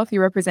yourself,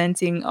 you're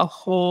representing a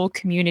whole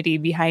community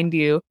behind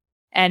you.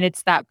 And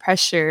it's that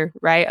pressure,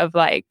 right? Of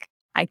like,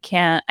 I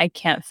can't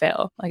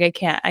fail. Like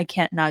I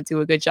can't not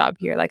do a good job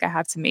here. Like I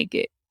have to make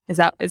it. Is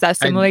that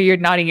similar? And You're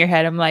nodding your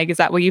head. I'm like, is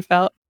that what you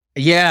felt?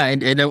 yeah,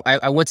 and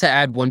I want to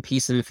add one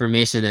piece of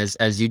information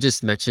as you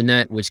just mentioned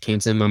that, which came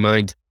to my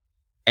mind.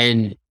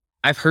 And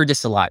I've heard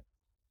this a lot.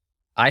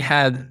 I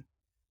have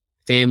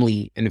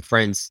family and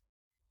friends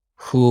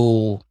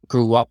who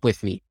grew up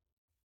with me,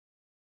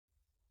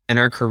 and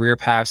our career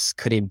paths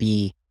couldn't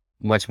be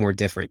much more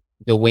different.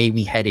 The way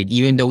we headed,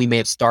 even though we may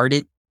have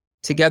started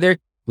together,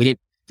 we didn't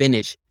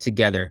finish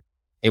together.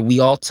 And we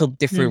all took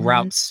different Mhm.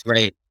 routes,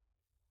 right?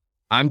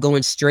 I'm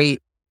going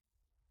straight,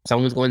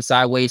 someone's going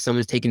sideways,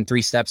 someone's taking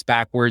 3 steps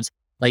backwards.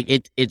 Like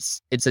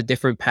it's a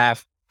different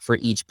path for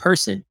each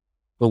person.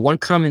 But one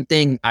common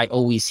thing I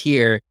always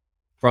hear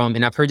from,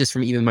 and I've heard this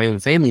from even my own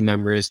family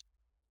members,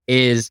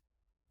 is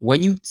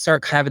when you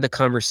start having the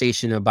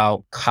conversation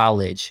about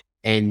college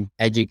and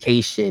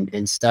education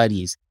and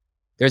studies,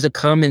 there's a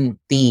common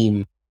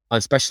theme,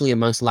 especially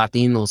amongst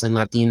Latinos and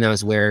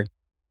Latinas, where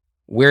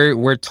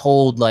we're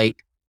told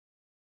like,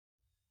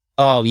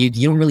 oh, you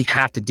don't really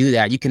have to do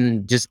that. You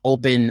can just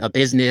open a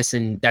business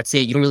and that's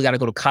it. You don't really got to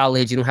go to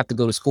college. You don't have to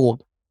go to school.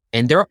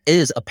 And there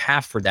is a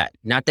path for that.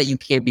 Not that you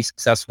can't be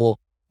successful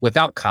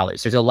without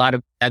college. There's a lot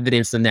of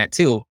evidence in that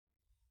too.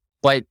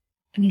 But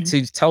Mhm.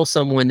 to tell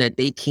someone that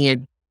they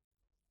can't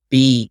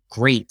be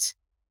great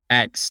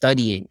at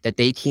studying, that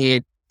they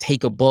can't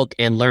take a book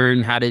and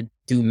learn how to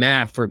do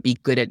math or be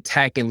good at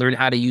tech and learn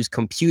how to use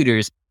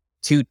computers,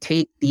 to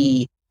take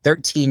the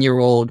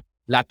 13-year-old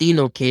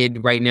Latino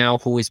kid right now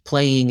who is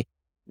playing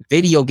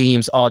video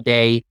games all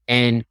day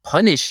and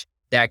punish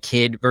that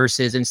kid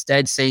versus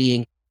instead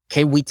saying,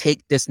 can we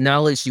take this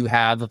knowledge you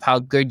have of how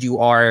good you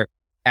are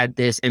at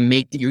this and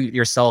make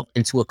yourself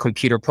into a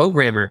computer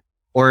programmer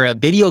or a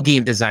video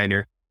game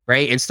designer,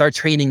 right? And start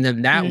training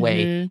them that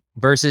way Mhm.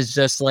 versus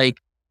just like,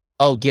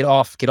 oh, get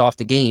off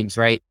the games,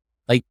 right?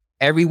 Like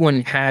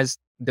everyone has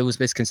those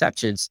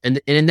misconceptions. And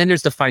then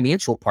there's the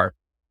financial part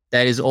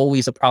that is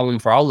always a problem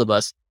for all of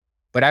us.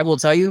 But I will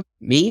tell you,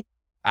 me,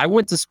 I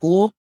went to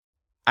school,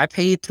 I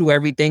paid through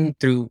everything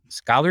through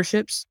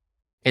scholarships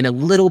and a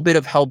little bit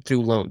of help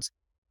through loans.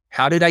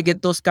 How did I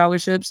get those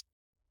scholarships?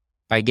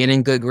 By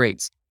getting good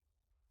grades.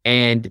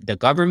 And the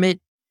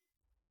government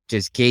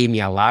just gave me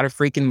a lot of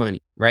freaking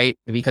money, right?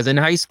 Because in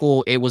high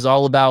school, it was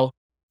all about,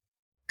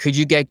 could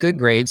you get good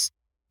grades?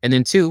 And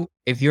then two,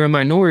 if you're a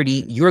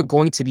minority, you're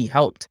going to be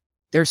helped.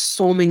 There's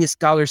so many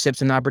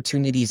scholarships and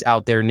opportunities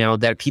out there now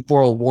that people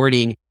are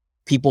awarding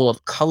people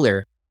of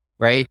color,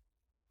 right?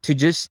 To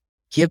just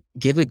give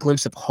a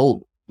glimpse of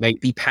hope,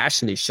 like be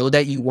passionate, show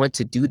that you want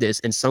to do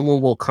this and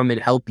someone will come and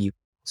help you.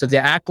 So to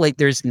act like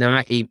there's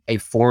not a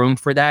forum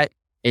for that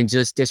and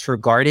just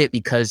disregard it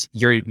because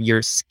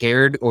you're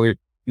scared or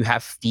you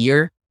have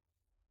fear,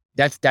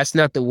 that's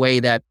not the way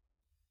that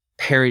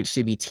parents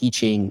should be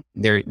teaching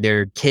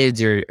their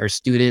kids or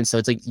students. So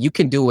it's like you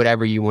can do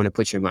whatever you want to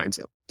put your mind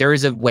to. There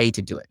is a way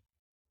to do it.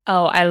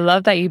 Oh, I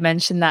love that you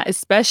mentioned that,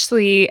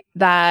 especially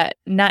that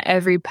not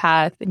every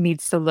path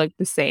needs to look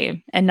the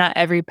same and not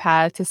every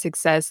path to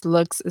success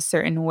looks a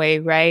certain way,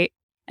 right?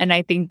 And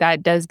I think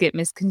that does get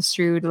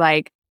misconstrued.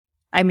 Like,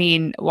 I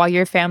mean, while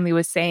your family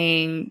was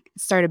saying,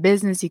 start a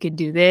business, you could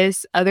do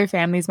this, other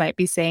families might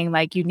be saying,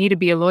 like, you need to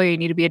be a lawyer, you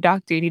need to be a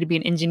doctor, you need to be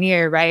an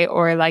engineer, right?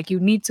 Or like, you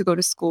need to go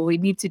to school, you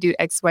need to do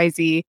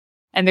XYZ.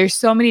 And there's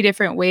so many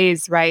different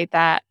ways, right,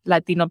 that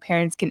Latino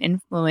parents can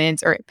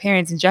influence or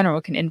parents in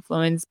general can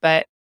influence.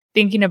 But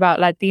thinking about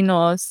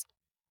Latinos,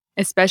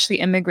 especially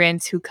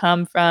immigrants who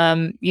come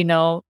from,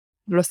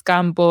 Los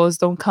Campos,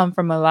 don't come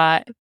from a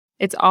lot.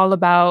 It's all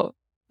about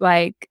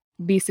like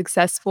be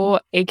successful,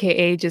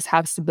 AKA just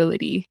have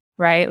stability,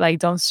 right? Like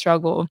don't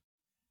struggle.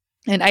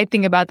 And I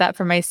think about that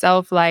for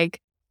myself. Like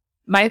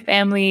my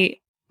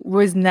family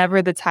was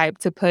never the type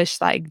to push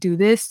like do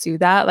this, do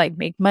that, like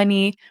make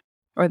money.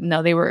 Or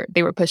no, they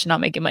were pushing on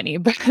making money,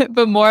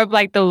 but more of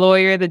like the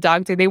lawyer, the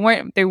doctor. They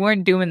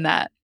weren't doing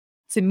that.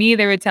 To me,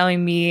 they were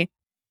telling me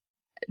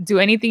do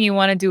anything you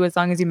want to do as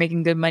long as you're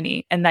making good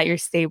money and that you're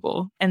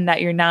stable and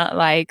that you're not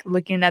like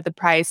looking at the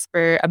price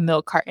for a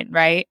milk carton,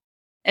 right?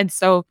 And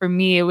so for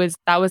me,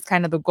 that was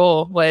kind of the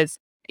goal was,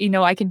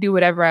 I can do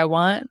whatever I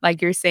want,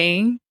 like you're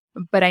saying,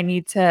 but I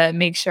need to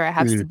make sure I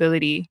have Mm,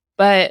 stability.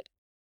 But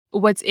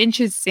what's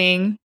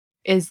interesting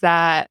is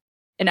that,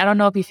 and I don't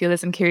know if you feel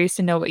this, I'm curious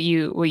to know what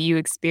you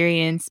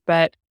experienced,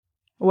 but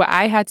what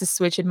I had to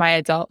switch in my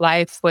adult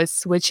life was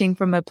switching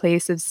from a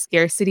place of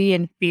scarcity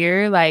and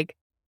fear, like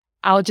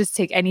I'll just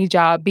take any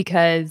job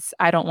because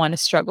I don't wanna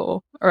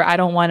struggle or I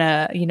don't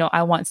wanna,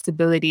 I want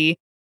stability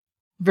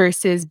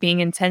versus being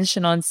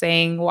intentional and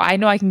saying, "Well, I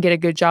know I can get a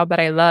good job that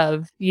I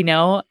love,"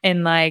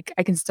 and like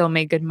I can still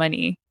make good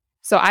money.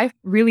 So I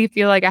really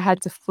feel like I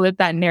had to flip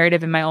that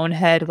narrative in my own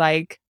head,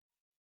 like,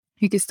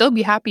 you can still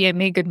be happy and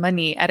make good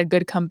money at a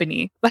good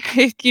company.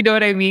 Like, you know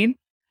what I mean?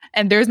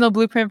 And there's no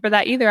blueprint for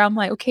that either. I'm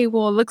like, okay,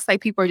 well, it looks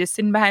like people are just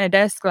sitting behind a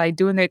desk, like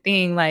doing their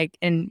thing, like,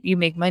 and you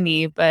make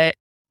money. But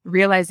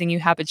realizing you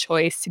have a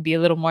choice to be a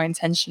little more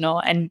intentional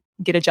and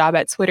get a job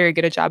at Twitter,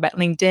 get a job at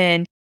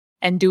LinkedIn,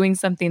 and doing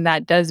something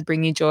that does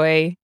bring you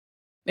joy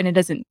and it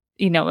doesn't,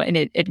 and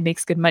it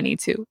makes good money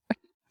too.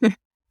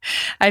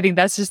 I think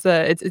that's just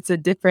it's a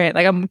different,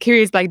 like, I'm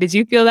curious, like, did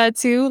you feel that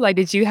too? Like,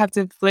 did you have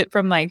to flip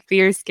from like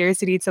fear,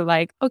 scarcity to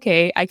like,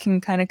 okay, I can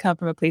kind of come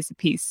from a place of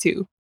peace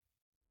too?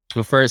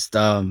 Well, first,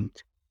 I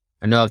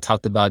know I've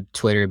talked about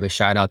Twitter, but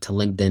shout out to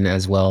LinkedIn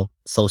as well.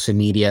 Social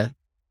media,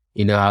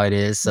 you know how it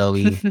is. So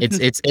We out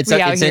it's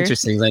here.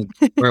 interesting. Like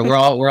we're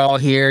all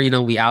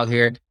here. We out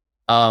here.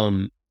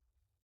 Um,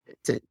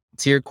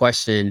 to your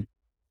question,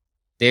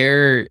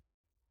 there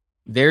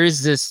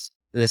there's this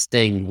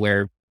thing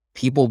where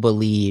people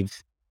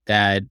believe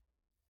that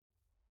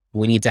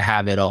we need to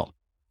have it all,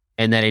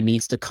 and that it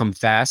needs to come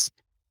fast.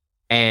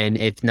 And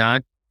if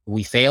not,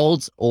 we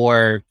failed,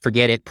 or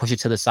forget it, push it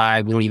to the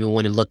side. We don't even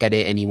want to look at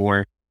it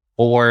anymore,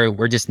 or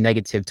we're just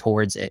negative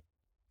towards it.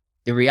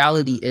 The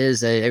reality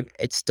is that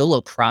it's still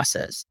a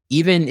process.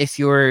 Even if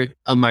you're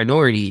a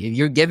minority, if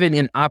you're given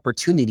an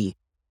opportunity,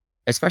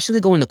 especially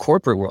to go in the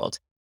corporate world,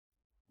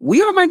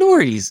 we are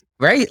minorities,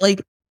 right?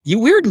 Like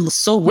we're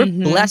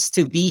Mhm. blessed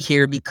to be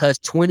here because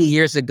 20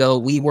 years ago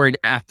we were an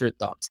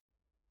afterthought.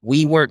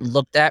 We weren't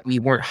looked at. We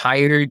weren't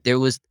hired.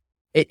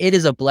 It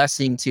is a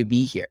blessing to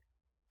be here.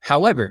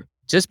 However,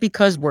 just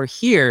because we're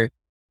here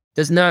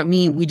does not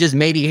mean we just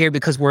made it here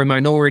because we're a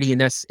minority and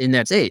that's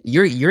it.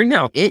 You're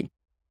now it,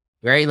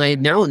 right? Like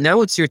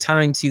now it's your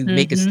time to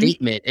make a Mhm.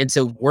 statement and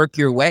to work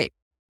your way.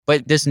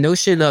 But this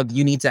notion of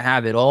you need to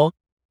have it all,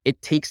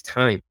 it takes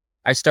time.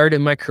 I started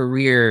my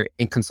career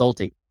in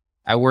consulting.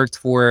 I worked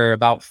for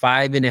about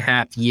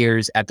 5.5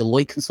 years at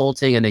Deloitte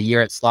Consulting and a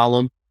year at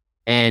Slalom.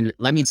 And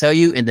let me tell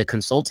you, in the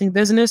consulting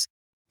business,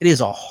 it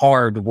is a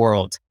hard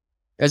world.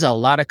 There's a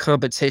lot of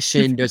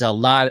competition. There's a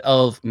lot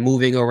of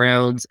moving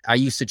around. I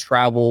used to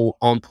travel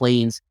on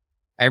planes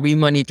every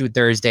Monday through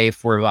Thursday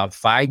for about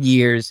 5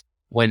 years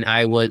when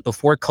I was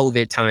before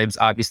COVID times,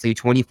 obviously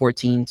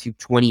 2014 to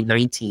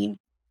 2019.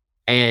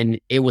 And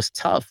it was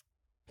tough.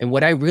 And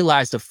what I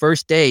realized the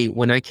first day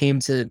when I came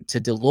to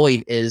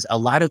Deloitte is a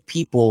lot of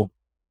people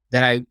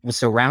that I was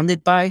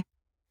surrounded by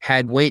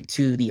had went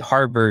to the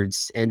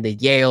Harvards and the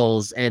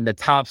Yales and the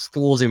top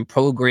schools and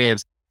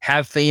programs,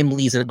 have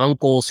families and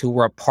uncles who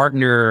were a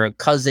partner or a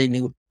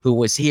cousin who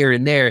was here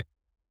and there.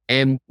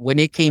 And when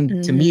it came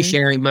to me Mhm.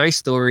 sharing my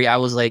story, I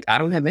was like, I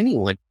don't have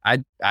anyone.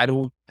 I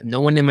don't,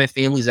 no one in my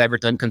family's ever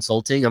done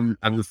consulting. I'm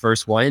the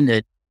first one,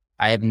 and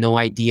I have no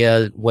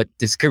idea what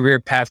this career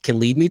path can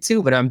lead me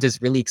to, but I'm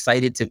just really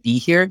excited to be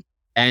here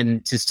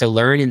and just to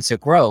learn and to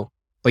grow.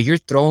 But you're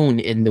thrown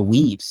in the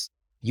weaves.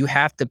 You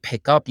have to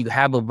pick up. You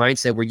have a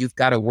mindset where you've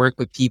got to work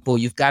with people.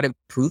 You've got to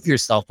prove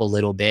yourself a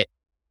little bit.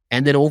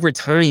 And then over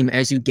time,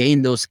 as you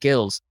gain those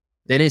skills,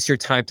 then it's your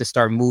time to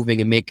start moving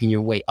and making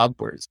your way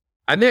upwards.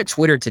 I'm at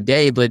Twitter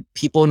today, but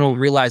people don't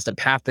realize the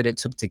path that it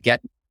took to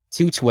get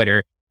to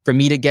Twitter. For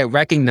me to get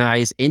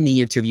recognized in the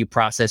interview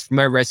process, for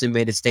my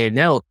resume to stand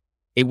out,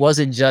 it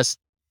wasn't just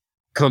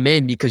come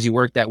in because you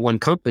worked at one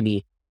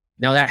company.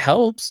 Now that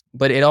helps,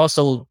 but it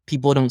also,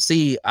 people don't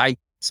see, I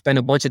spent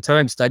a bunch of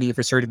time studying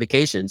for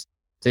certifications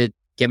to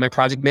get my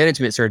project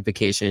management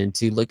certification,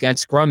 to look at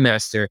Scrum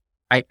Master.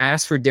 I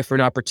asked for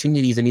different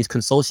opportunities in these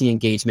consulting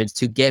engagements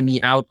to get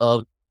me out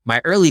of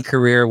my early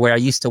career where I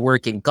used to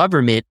work in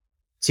government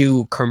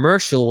to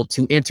commercial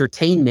to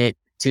entertainment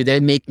to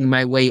then making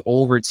my way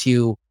over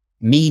to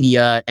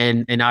media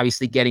and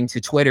obviously getting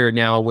to Twitter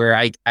now where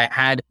I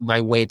had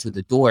my way to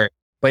the door,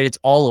 but it's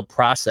all a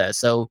process.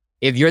 So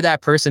if you're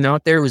that person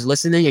out there who's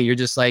listening and you're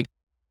just like,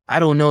 I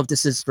don't know if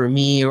this is for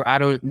me, or I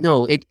don't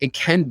know, it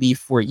can be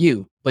for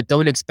you, but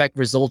don't expect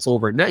results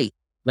overnight.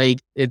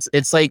 Like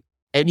it's like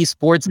any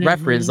sports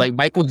reference, Mhm. like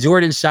Michael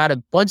Jordan shot a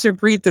bunch of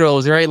free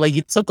throws, right? Like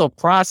it took a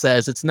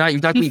process. You're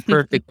not gonna be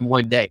perfect in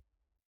one day.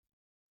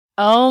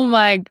 Oh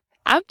my,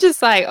 I'm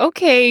just like,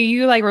 okay,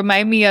 you like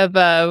remind me of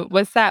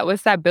what's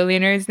that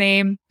billionaire's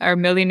name or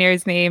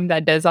millionaire's name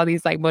that does all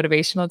these like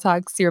motivational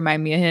talks? You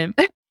remind me of him.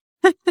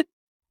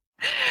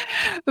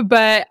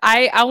 But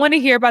I want to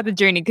hear about the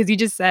journey because you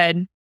just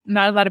said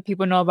not a lot of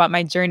people know about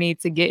my journey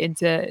to get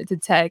into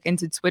tech,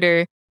 into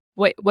Twitter.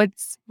 What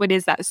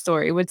is that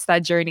story? What's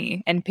that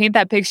journey? And paint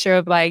that picture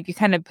of like you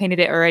kind of painted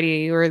it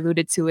already or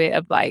alluded to it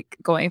of like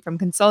going from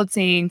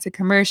consulting to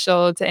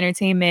commercial to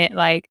entertainment.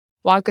 Like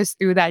walk us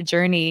through that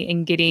journey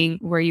and getting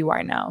where you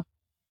are now.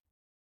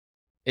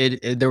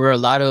 There were a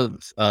lot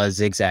of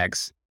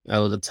zigzags. I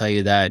will tell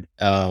you that.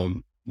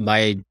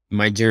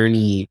 My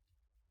journey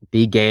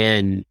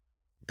began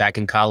back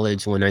in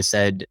college when I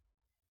said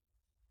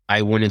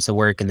I wanted to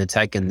work in the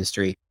tech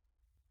industry.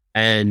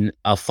 And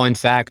a fun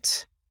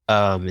fact,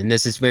 and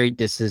this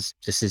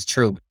is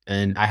true,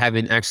 and I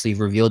haven't actually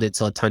revealed it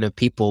to a ton of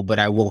people, but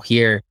I will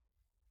hear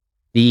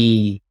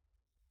the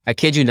I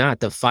kid you not,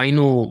 the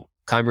final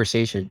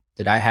conversation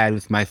that I had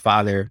with my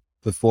father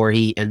before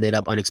he ended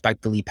up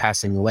unexpectedly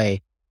passing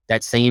away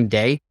that same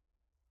day.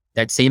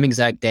 that same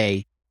exact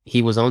day,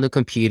 he was on the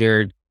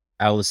computer.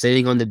 I was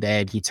sitting on the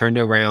bed. He turned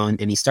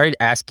around and he started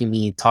asking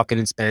me, talking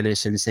in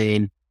Spanish and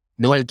saying,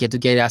 "No, el que tú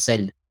quieres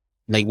hacer?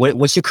 Like,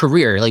 what's your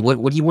career? Like,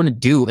 what do you want to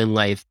do in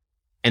life?"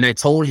 And I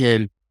told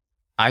him,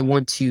 I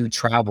want to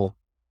travel.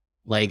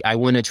 Like, I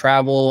want to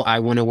travel. I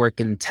want to work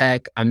in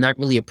tech. I'm not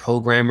really a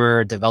programmer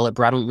or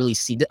developer. I don't really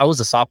see I was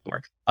a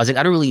sophomore. I was like,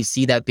 I don't really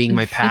see that being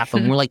my path.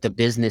 I'm more like the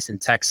business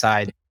and tech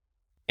side.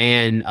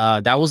 And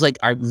that was like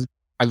our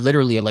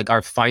literally like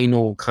our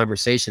final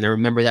conversation. I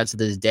remember that to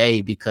this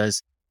day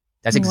because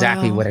that's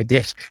exactly Wow. what I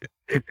did.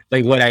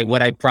 Like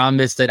what I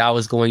promised that I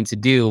was going to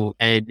do.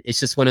 And it's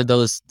just one of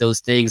those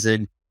things,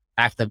 and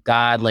act of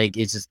God, like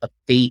it's just a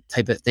fate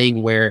type of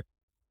thing where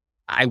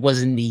I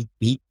wasn't he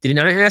did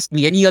not ask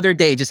me any other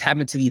day. It just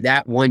happened to be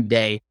that one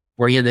day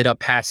where he ended up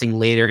passing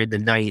later in the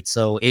night.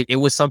 So it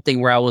was something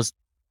where I was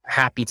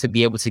happy to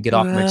be able to get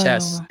off my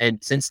chest. Wow.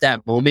 And since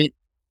that moment,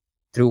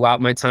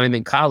 throughout my time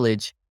in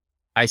college,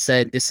 I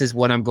said, this is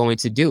what I'm going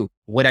to do.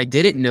 What I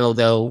didn't know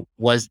though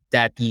was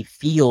that the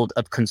field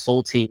of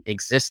consulting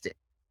existed.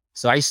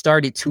 So I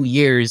started 2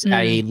 years at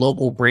a Mm.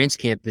 local branch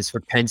campus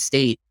for Penn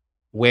State,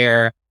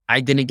 where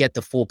I didn't get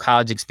the full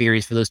college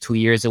experience for those 2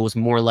 years. It was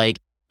more like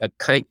a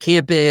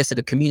campus at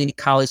a community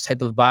college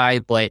type of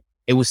vibe, but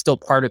it was still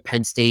part of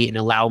Penn State and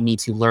allowed me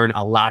to learn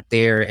a lot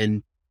there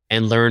and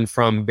learn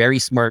from very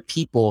smart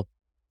people.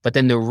 But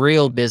then the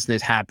real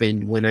business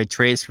happened when I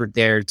transferred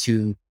there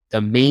to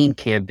the main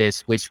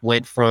campus, which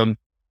went from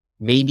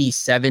maybe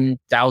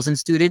 7,000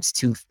 students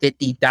to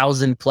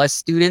 50,000 plus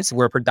students,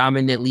 where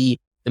predominantly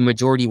the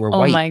majority were Oh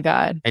white. my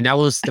God. And that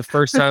was the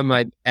first time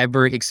I've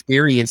ever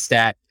experienced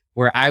that,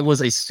 where I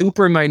was a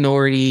super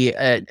minority,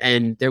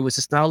 and there was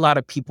just not a lot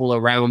of people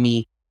around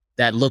me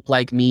that looked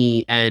like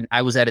me. And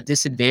I was at a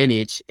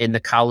disadvantage in the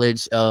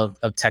College of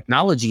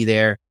Technology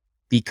there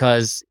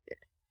because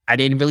I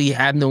didn't really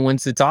have no one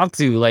to talk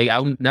to. Like,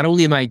 not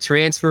only am I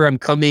transfer, I'm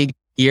coming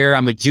here,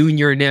 I'm a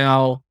junior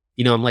now.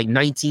 You know, I'm like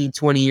 19,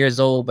 20 years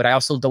old, but I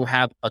also don't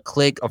have a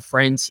clique of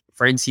friends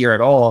here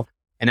at all.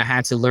 And I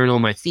had to learn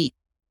on my feet.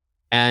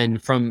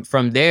 And from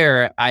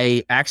there,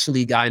 I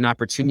actually got an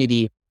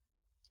opportunity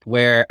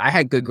where I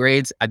had good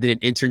grades. I did an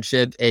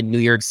internship in New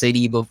York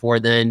City before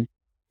then.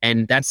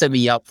 And that set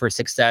me up for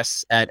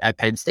success at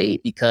Penn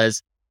State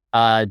because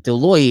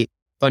Deloitte,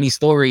 funny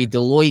story,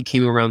 Deloitte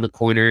came around the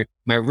corner.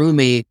 My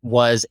roommate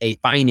was a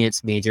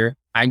finance major.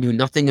 I knew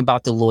nothing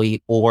about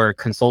Deloitte or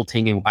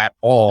consulting at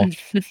all.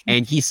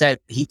 And he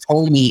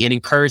told me and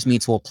encouraged me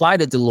to apply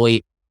to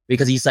Deloitte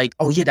because he's like,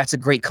 "Oh yeah, that's a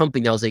great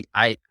company." I was like,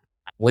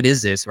 what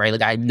is this? Right.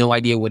 Like I had no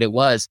idea what it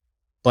was,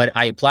 but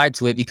I applied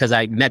to it because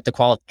I met the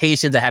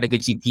qualifications. I had a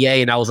good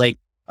GPA and I was like,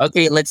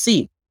 okay, let's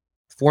see.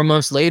 4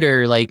 months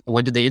later, like I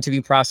went through the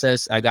interview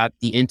process. I got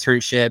the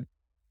internship,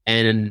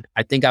 and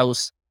I think I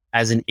was,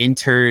 as an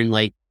intern,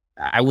 like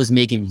I was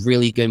making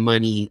really good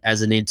money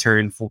as an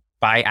intern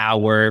by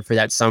hour for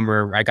that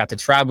summer. I got to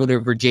travel to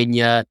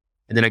Virginia,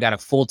 and then I got a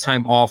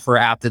full-time offer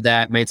after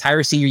that. My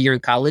entire senior year in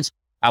college,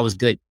 I was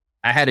good.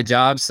 I had a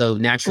job, so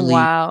naturally,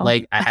 Wow.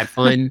 like I had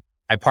fun.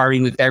 I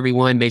partied with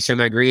everyone, made sure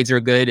my grades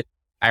were good.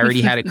 I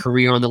already had a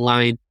career on the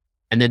line.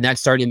 And then that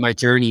started my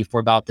journey for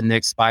about the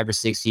next 5 or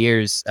 6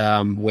 years,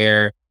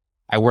 where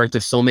I worked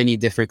with so many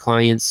different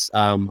clients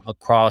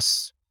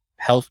across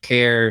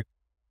healthcare,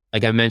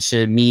 like I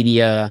mentioned,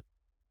 media,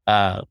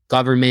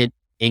 government,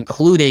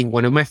 including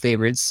one of my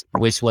favorites,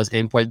 which was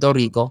in Puerto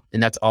Rico.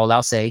 And that's all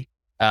I'll say.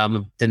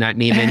 Did not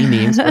name any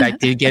names, but I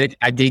did get it.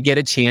 I did get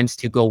a chance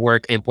to go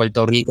work in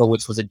Puerto Rico,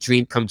 which was a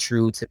dream come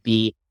true, to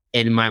be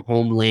in my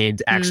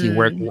homeland, actually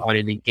working Mm. on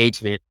an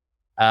engagement.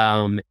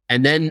 And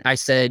then I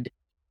said,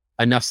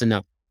 enough's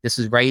enough. This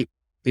was right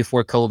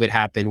before COVID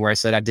happened, where I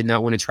said I did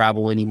not want to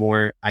travel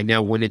anymore. I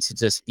now wanted to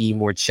just be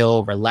more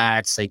chill,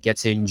 relax, like get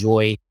to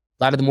enjoy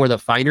a lot of the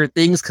finer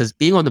things. Cause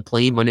being on the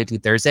plane Monday through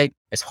Thursday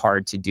is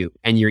hard to do.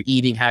 And your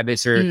eating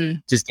habits are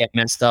Mm. just get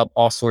messed up,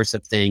 all sorts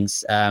of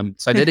things. So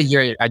I did a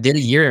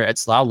year at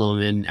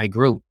Slalom and I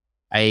grew.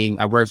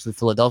 I worked with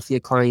Philadelphia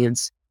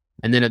clients,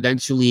 and then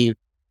eventually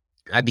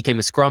I became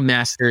a scrum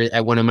master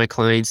at one of my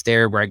clients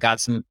there, where I got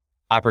some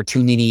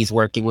opportunities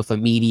working with a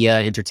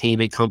media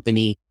entertainment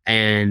company.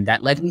 And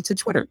that led me to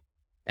Twitter.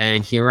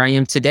 And here I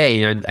am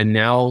today. And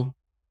now,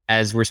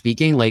 as we're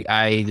speaking, like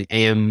I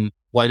am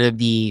one of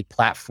the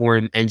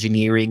platform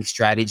engineering,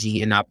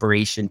 strategy, and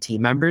operation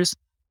team members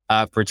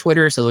for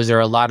Twitter. So those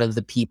are a lot of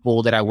the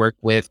people that I work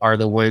with are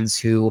the ones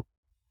who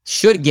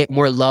should get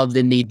more love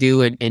than they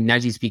do. And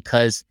not just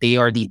because they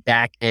are the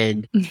back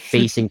end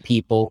facing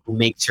people who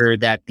make sure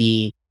that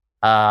the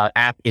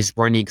app is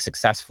running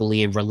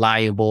successfully and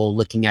reliable,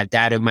 looking at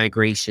data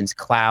migrations,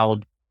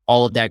 cloud,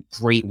 all of that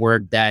great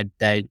work that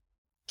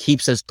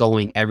keeps us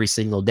going every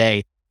single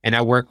day. And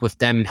I work with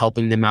them,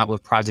 helping them out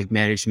with project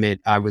management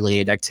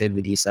related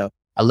activities. So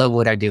I love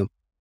what I do.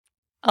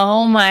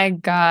 Oh my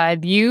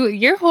God.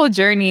 Your whole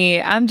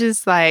journey, I'm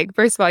just like,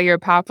 first of all, you're a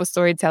powerful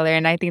storyteller.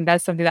 And I think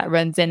that's something that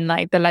runs in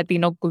like the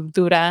Latino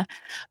cultura.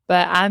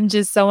 But I'm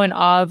just so in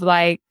awe of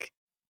like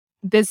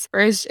this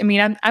first, I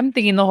mean, I'm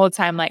thinking the whole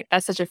time, like,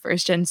 that's such a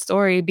first gen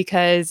story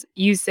because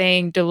you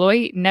saying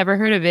Deloitte, never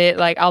heard of it,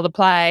 like, I'll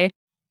apply.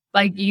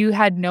 Like, you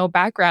had no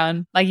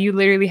background, like, you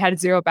literally had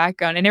 0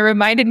 background, and it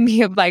reminded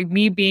me of, like,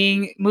 me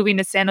being moving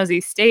to San Jose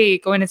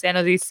State, going to San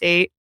Jose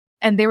State,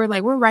 and they were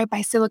like, "We're right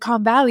by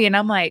Silicon Valley," and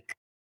I'm like,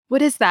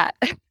 "What is that?"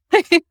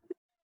 I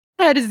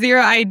had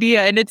 0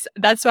 idea, and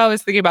that's what I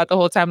was thinking about the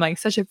whole time, like,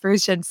 such a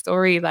first gen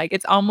story, like,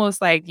 it's almost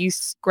like you're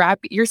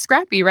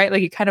scrappy, right?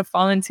 Like, you kind of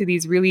fall into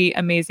these really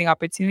amazing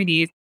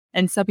opportunities,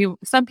 and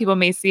some people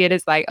may see it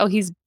as like, "Oh,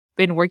 he's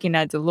been working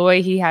at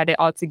Deloitte, he had it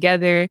all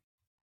together,"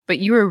 but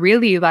you were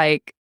really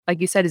like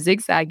you said,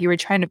 zigzag, you were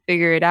trying to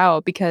figure it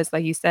out because,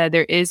 like you said,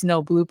 there is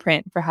no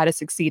blueprint for how to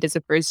succeed as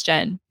a first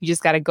gen. You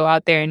just gotta go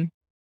out there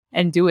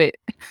and do it.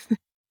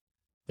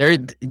 There,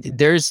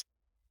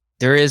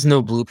 there is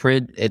no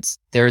blueprint.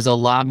 There's a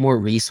lot more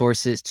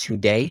resources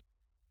today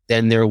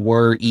than there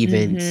were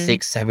even Mhm,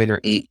 6, 7, or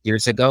 8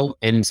 years ago,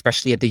 and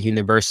especially at the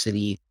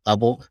university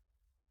level.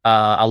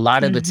 A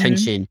lot of mhm,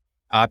 attention,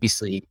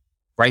 obviously,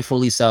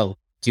 rightfully so,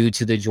 due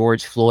to the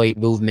George Floyd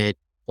movement,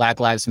 Black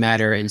Lives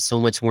Matter, and so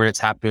much more that's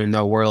happening in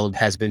the world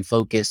has been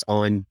focused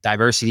on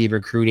diversity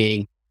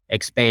recruiting,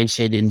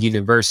 expansion in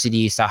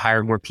universities to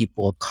hire more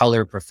people of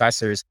color,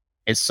 professors,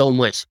 and so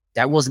much.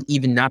 That wasn't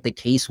even not the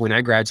case when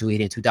I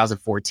graduated in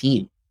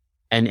 2014.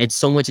 And it's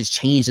so much has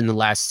changed in the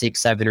last 6,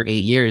 7, or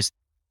 8 years.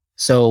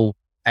 So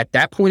at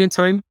that point in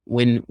time,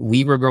 when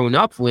we were growing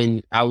up,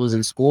 when I was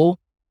in school,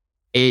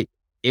 it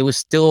it was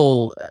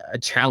still a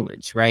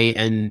challenge, right?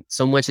 And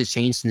so much has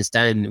changed since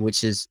then,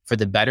 which is for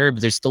the better, but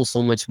there's still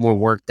so much more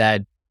work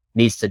that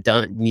needs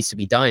to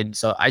be done.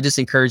 So I just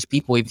encourage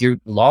people, if you're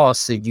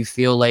lost, if you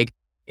feel like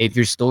if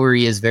your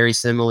story is very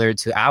similar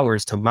to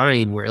ours, to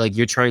mine, where like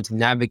you're trying to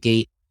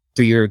navigate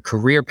through your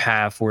career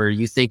path, where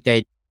you think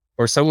that,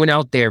 or someone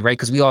out there, right?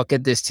 Because we all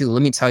get this too.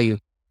 Let me tell you,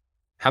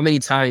 how many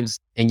times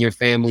in your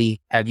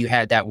family have you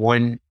had that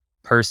one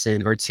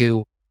person or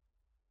two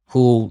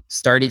who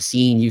started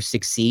seeing you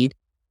succeed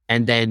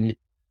and then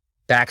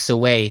backs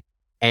away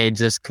and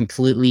just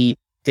completely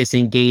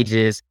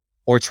disengages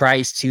or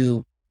tries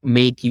to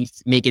make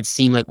it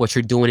seem like what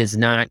you're doing is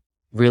not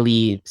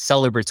really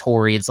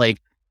celebratory. It's like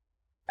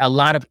a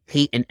lot of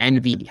hate and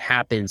envy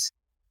happens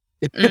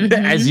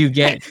as mhm. you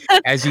get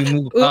as you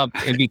move Oop. up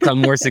and become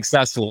more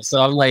successful.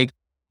 So I'm like,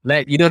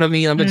 you know what I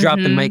mean? I'm gonna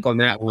drop the Mhm. mic on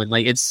that one.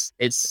 Like it's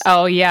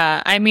Oh,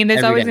 yeah. I mean, there's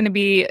every always day. gonna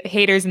be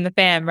haters in the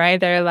fam, right?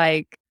 They're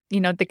like,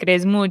 "Te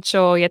crees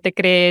mucho, ya te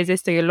crees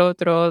esto y el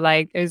otro."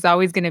 Like, there's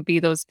always gonna be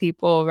those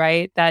people,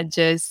 right? That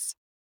just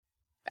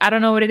I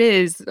don't know what it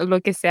is, lo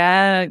que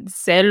sea,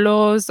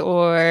 celos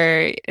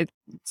or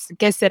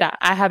qué será?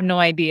 I have no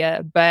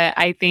idea, but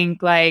I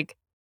think, like,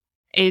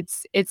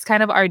 it's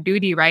kind of our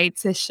duty, right,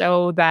 to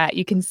show that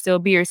you can still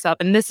be yourself,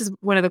 and this is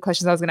one of the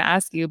questions I was gonna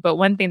ask you, but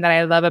one thing that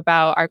I love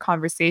about our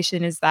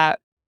conversation is that,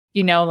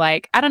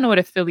 like, I don't know what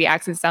a Philly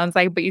accent sounds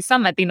like, but you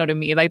sound Latino to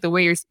me, like, the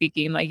way you're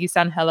speaking, like, you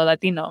sound hella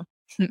Latino,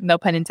 no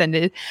pun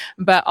intended,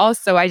 but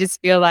also I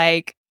just feel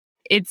like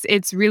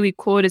it's really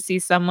cool to see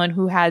someone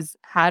who has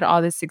had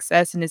all this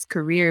success in his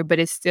career, but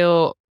is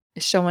still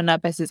showing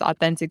up as his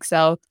authentic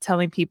self,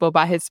 telling people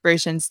about his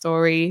version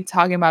story,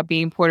 talking about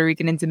being Puerto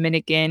Rican and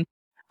Dominican.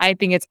 I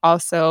think it's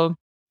also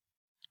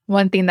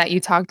one thing that you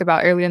talked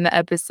about earlier in the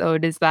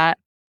episode is that,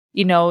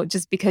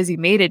 just because you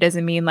made it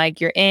doesn't mean like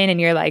you're in and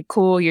you're like,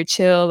 cool, you're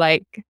chill,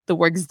 like the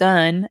work's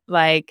done.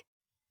 Like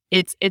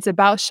it's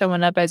about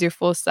showing up as your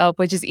full self,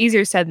 which is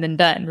easier said than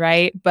done,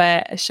 right?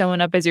 But showing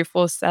up as your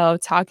full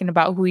self, talking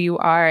about who you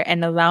are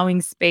and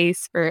allowing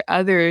space for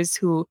others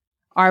who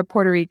are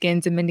Puerto Rican,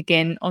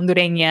 Dominican,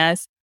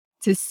 Hondureñas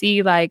to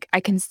see like I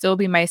can still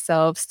be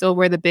myself, still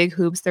wear the big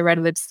hoops, the red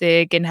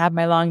lipstick, and have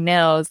my long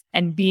nails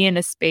and be in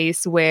a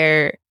space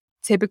where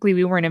typically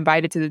we weren't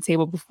invited to the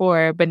table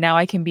before, but now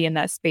I can be in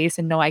that space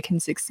and know I can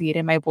succeed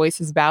and my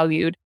voice is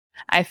valued.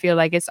 I feel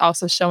like it's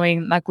also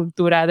showing La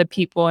Cultura, the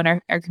people in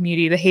our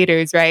community, the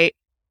haters, right?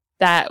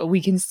 That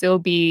we can still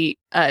be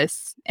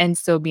us and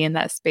still be in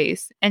that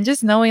space. And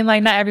just knowing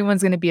like not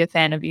everyone's gonna be a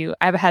fan of you.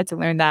 I've had to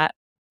learn that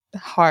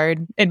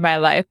hard in my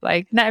life.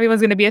 Like not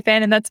everyone's gonna be a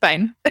fan and that's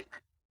fine.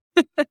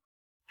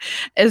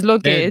 Es lo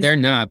que es. They're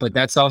not, but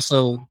that's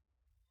also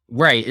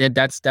right.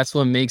 That's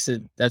what makes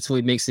it. That's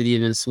what makes it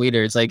even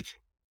sweeter. It's like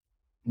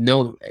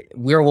no,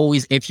 we're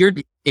always if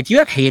you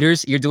have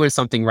haters, you're doing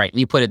something right.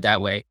 You put it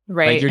that way. Like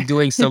Right. you're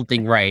doing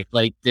something right.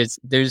 Like there's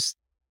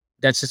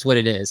that's just what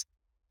it is.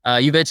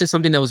 You mentioned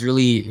something that was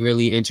really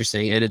really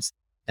interesting,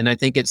 and I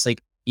think it's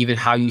like even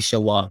how you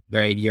show up,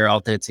 right? Your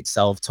authentic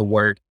self to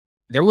work.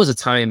 There was a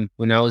time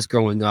when I was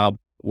growing up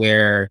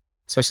where,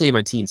 especially in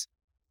my teens,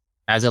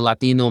 as a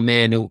Latino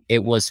man,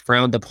 it was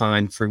frowned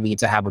upon for me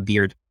to have a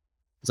beard.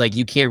 It's like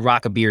you can't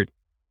rock a beard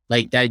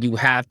like that. You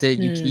have to.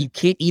 Mm. You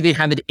can't even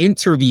have an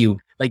interview.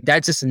 Like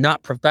that's just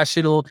not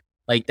professional.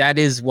 Like that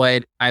is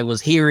what I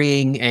was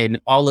hearing, and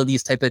all of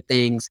these type of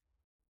things.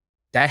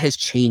 That has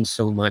changed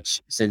so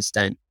much since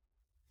then.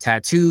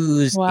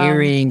 Tattoos, Wow.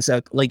 earrings,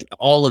 like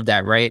all of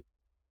that, right?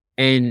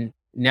 And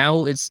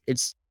now it's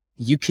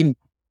you can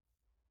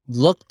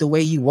look the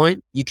way you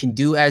want. You can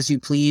do as you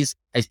please.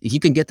 If you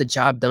can get the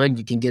job done,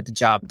 you can get the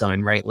job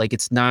done, right? Like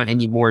it's not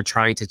anymore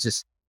trying to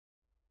just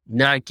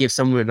not give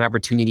someone an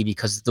opportunity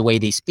because of the way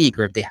they speak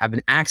or if they have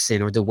an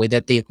accent or the way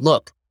that they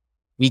look.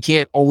 We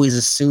can't always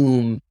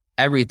assume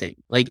everything.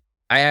 Like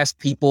I ask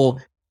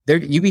people,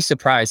 you'd be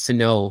surprised to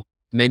know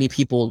many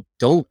people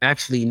don't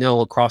actually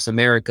know across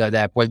America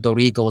that Puerto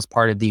Rico is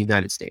part of the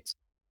United States.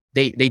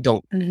 They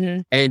don't. Hmm.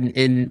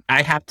 And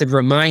I have to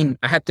remind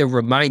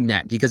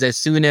that because as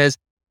soon as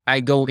I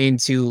go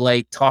into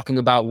like talking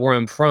about where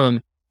I'm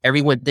from,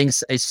 everyone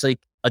thinks it's like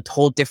a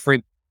whole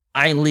different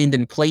island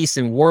and place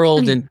and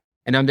world. And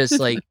I'm just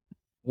like,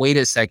 wait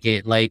a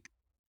second. Like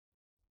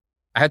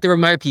I have to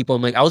remind people,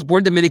 I'm like, I was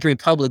born Dominican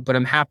Republic, but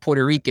I'm half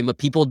Puerto Rican, but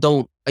people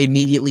don't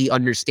immediately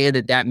understand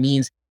that that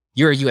means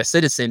you're a US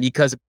citizen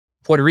because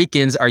Puerto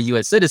Ricans are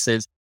US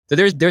citizens. So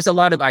there's a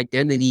lot of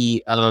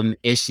identity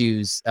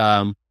issues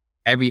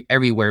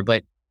everywhere,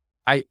 but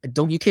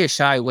you can't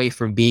shy away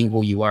from being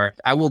who you are.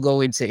 I will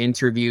go into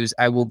interviews.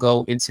 I will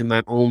go into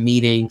my own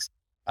meetings,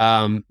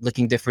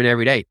 looking different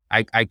every day.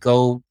 I've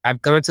gone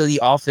to the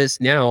office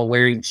now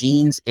wearing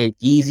jeans and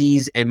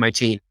Yeezys and my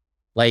chain.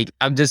 Like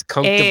I'm just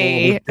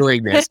comfortable Hey. with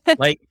doing this.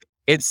 Like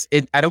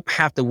I don't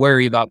have to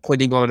worry about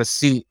putting on a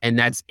suit and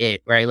that's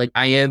it, right? Like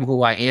I am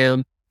who I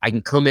am. I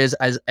can come as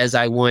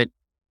I want,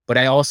 but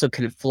I also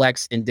can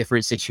flex in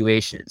different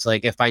situations.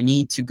 Like if I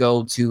need to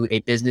go to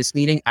a business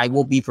meeting, I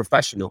will be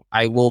professional.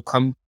 I will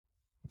come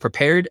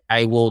prepared.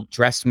 I will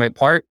dress my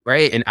part,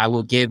 right? And I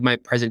will give my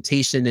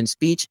presentation and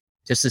speech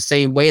just the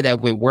same way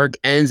that when work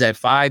ends at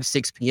 5,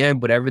 6 p.m.,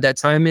 whatever that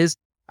time is,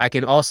 I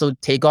can also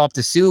take off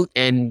the suit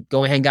and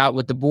go hang out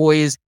with the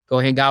boys, go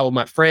hang out with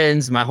my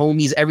friends, my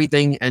homies,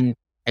 everything, and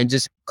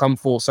just come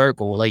full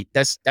circle. Like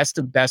that's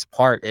the best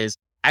part is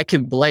I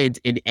can blend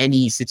in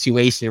any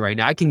situation right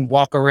now. I can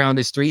walk around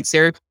the streets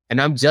here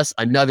and I'm just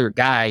another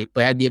guy,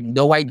 but I have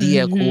no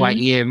idea who I Hmm.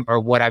 am or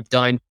what I've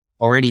done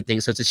or anything.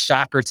 So it's a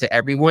shocker to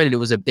everyone. And it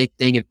was a big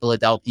thing in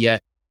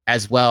Philadelphia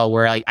as well,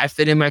 where like I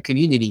fit in my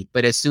community,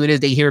 but as soon as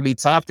they hear me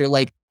talk, they're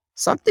like,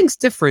 something's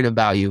different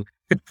about you.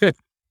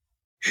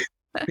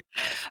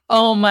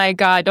 Oh my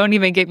God, don't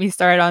even get me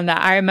started on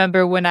that. I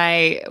remember when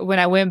I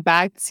went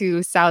back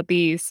to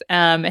Southeast,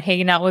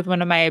 hanging out with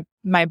one of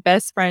my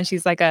best friends.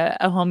 She's like a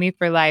homie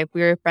for life.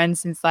 We were friends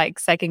since like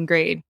second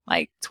grade,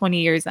 like 20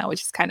 years now,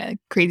 which is kind of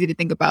crazy to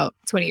think about,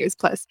 20 years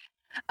plus.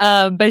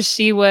 But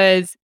she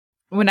was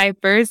when I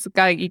first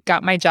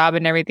got my job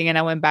and everything, and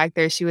I went back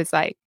there, she was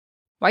like,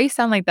 "Why you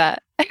sound like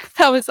that?"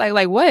 I was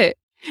like what?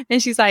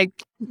 And she's like,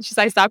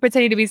 "Stop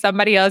pretending to be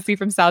somebody else. You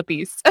from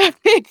Southeast."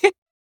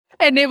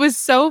 And it was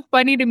so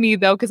funny to me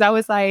though, because I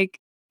was like,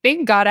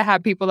 thank God I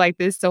have people like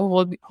this to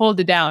hold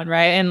it down,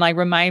 right? And like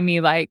remind me,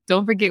 like,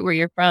 don't forget where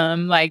you're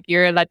from. Like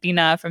you're a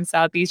Latina from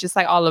Southeast, just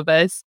like all of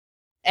us.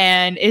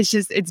 And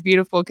it's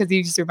beautiful because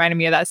you just reminded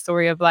me of that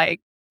story of like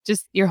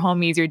just your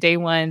homies, your day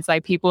ones,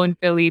 like people in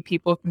Philly,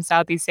 people from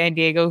Southeast San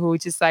Diego who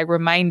just like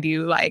remind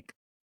you, like,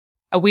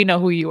 we know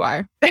who you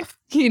are,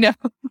 you know?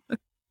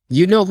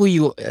 You know who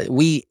you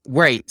we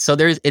right. So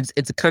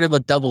it's kind of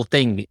a double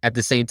thing at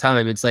the same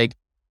time. It's like,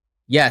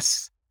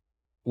 yes,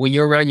 when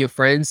you're around your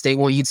friends, they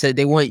want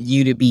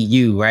you to be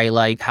you, right?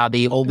 Like how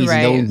they always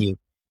Right. known you.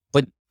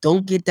 But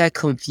don't get that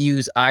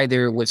confused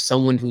either with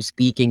someone who's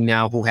speaking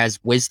now who has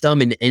wisdom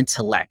and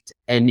intellect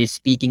and is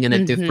speaking in a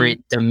Hmm.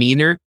 different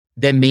demeanor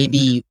than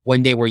maybe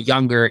when they were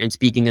younger and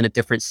speaking in a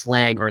different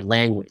slang or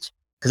language.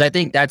 Because I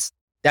think that's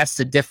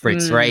the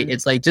difference, right? Mm,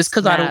 It's like just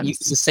because I don't use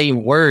snaps. the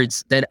same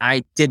words that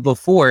I did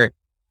before,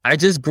 I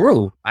just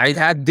grew. I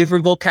had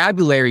different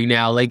vocabulary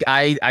now. Like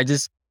I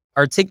just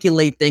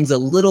articulate things a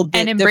little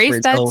And bit embrace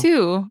different. that So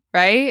too,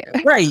 right?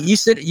 right, you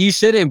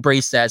should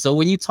embrace that. So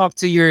when you talk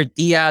to your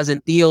Diaz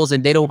and Theos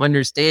and they don't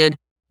understand,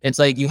 it's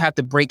like you have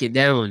to break it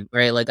down,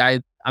 right? Like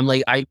I'm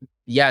like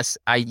yes,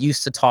 I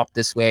used to talk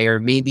this way, or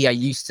maybe I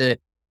used to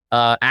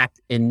act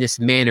in this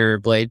manner,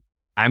 but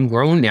I'm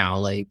grown now.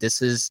 Like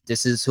this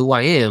is who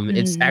I am.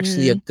 It's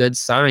actually a Hmm. good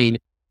sign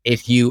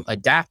if you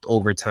adapt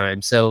over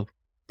time. So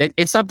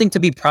it's something to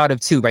be proud of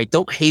too, right?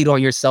 Don't hate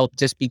on yourself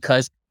just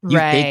because you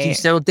think you Right.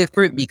 sound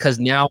different because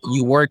now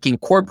you work in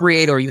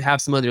corporate or you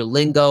have some other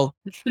lingo.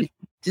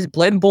 Just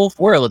blend both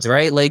worlds,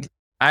 right? Like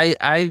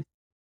I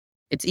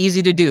it's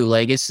easy to do.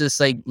 Like it's just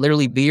like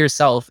literally be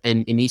yourself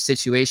in each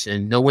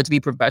situation. Know when to be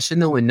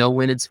professional and know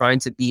when it's fine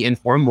to be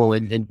informal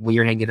and when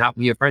you're hanging out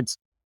with your friends.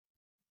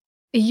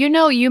 You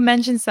know, you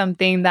mentioned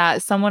something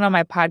that someone on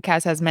my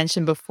podcast has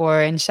mentioned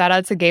before, and shout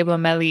out to Gabe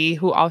Lamelli,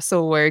 who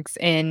also works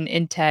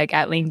in tech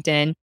at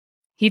LinkedIn.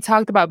 He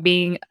talked about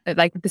being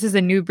like, this is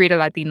a new breed of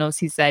Latinos.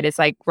 He said, it's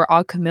like, we're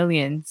all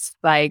chameleons.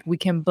 Like, we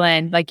can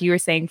blend, like you were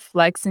saying,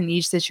 flex in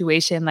each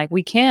situation. Like,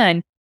 we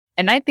can.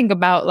 And I think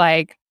about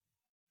like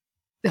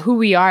who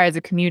we are as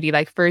a community,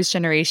 like first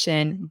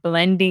generation,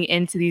 blending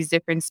into these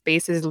different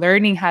spaces,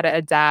 learning how to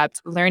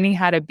adapt, learning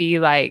how to be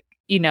like,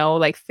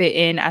 like fit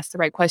in, ask the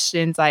right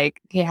questions, like,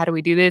 okay, how do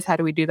we do this? How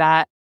do we do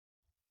that?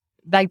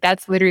 Like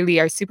that's literally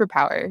our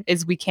superpower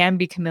is we can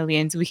be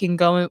chameleons. We can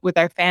go with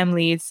our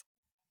families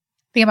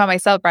think about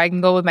myself, right? I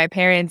can go with my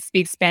parents,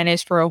 speak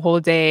Spanish for a whole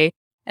day,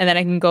 and then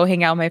I can go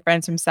hang out with my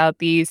friends from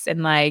Southeast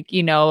and like,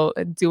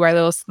 do our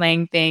little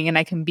slang thing. And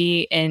I can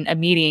be in a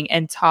meeting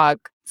and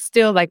talk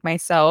still like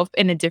myself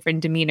in a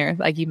different demeanor,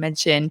 like you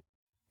mentioned.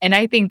 And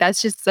I think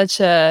that's just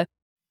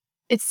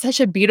it's such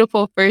a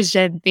beautiful first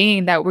gen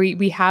thing that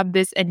we have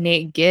this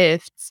innate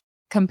gift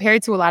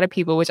compared to a lot of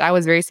people, which I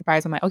was very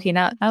surprised. I'm like, okay,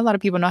 not a lot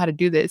of people know how to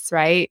do this,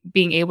 right?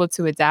 Being able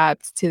to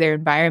adapt to their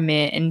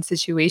environment and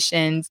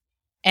situations.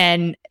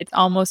 And it's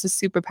almost a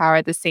superpower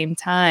at the same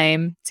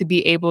time to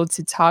be able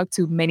to talk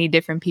to many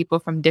different people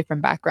from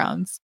different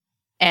backgrounds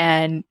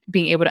and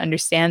being able to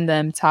understand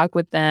them, talk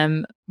with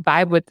them,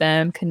 vibe with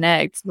them,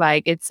 connect.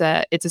 Like it's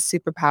a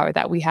superpower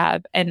that we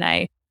have. And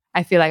I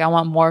feel like I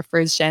want more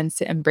first gens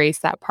to embrace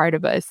that part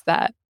of us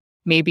that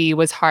maybe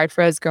was hard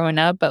for us growing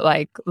up, but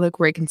like look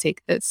where it can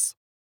take this.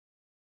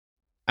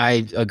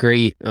 I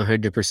agree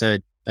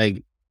 100%.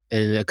 Like,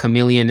 and a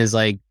chameleon is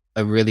like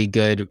a really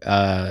good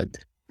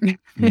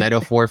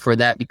metaphor for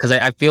that, because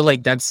I feel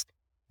like that's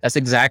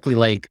exactly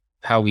like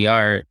how we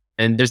are,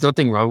 and there's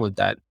nothing wrong with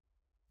that.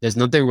 There's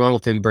nothing wrong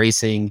with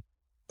embracing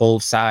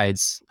both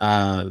sides,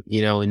 and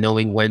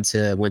knowing when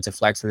to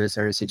flex in a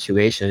certain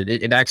situation.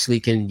 It actually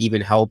can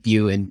even help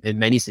you in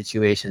many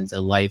situations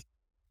in life.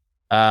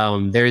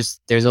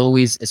 There's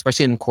always,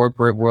 especially in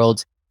corporate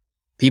world,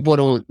 people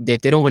don't,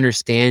 if they don't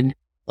understand.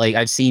 Like,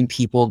 I've seen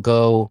people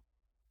go.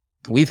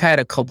 I've had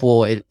a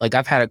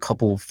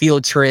couple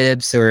field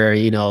trips, or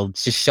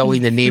just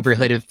showing the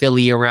neighborhood of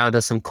Philly around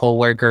to some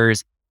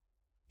coworkers.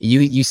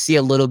 You see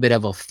a little bit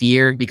of a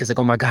fear because, like,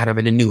 oh my God, I'm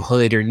in a new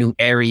hood or new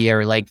area,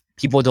 or like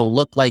people don't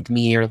look like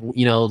me, or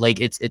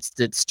like it's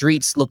the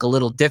streets look a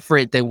little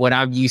different than what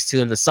I'm used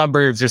to in the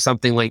suburbs or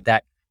something like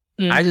that.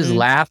 I just Mhm.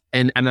 laugh,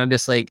 and I'm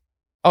just like,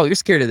 oh, you're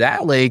scared of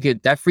that?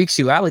 Like, that freaks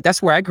you out? Like,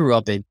 that's where I grew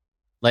up in.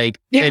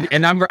 Like, Yeah.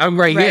 and I'm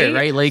right here,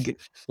 Right? right?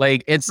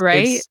 Like it's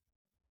Right? it's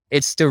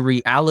it's the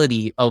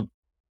reality of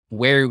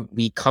where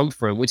we come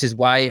from, which is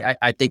why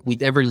I think we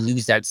never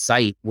lose that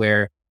sight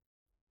where,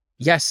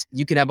 yes,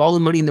 you can have all the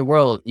money in the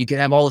world, you can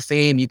have all the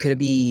fame, you could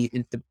be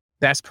the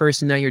best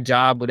person at your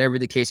job, whatever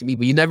the case may be,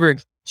 but you never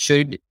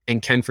should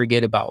and can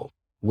forget about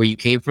where you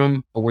came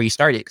from or where you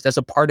started, because that's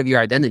a part of your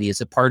identity.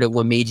 It's a part of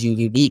what made you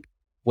unique.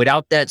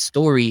 Without that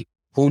story,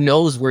 who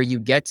knows where you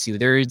get to?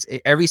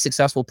 Every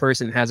successful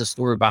person has a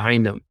story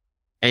behind them.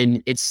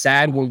 And it's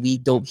sad when we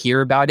don't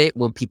hear about it,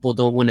 when people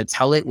don't want to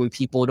tell it, when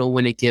people don't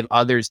want to give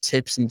others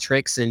tips and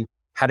tricks and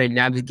how to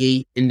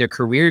navigate in their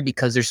career,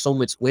 because there's so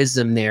much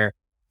wisdom there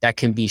that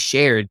can be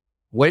shared.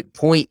 What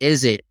point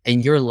is it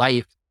in your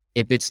life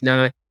if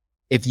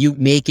you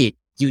make it,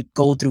 you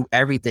go through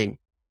everything,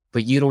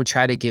 but you don't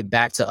try to give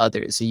back to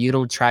others, so you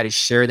don't try to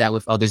share that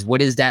with others?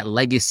 What is that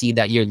legacy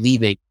that you're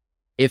leaving?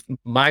 If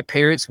my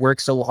parents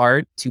worked so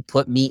hard to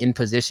put me in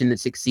position to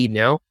succeed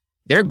now,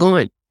 they're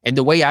gone. And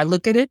the way I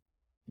look at it,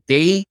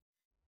 they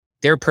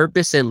their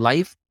purpose in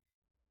life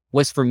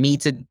was for me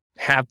to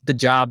have the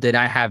job that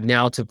I have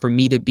now, for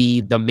me to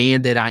be the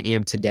man that I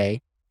am today.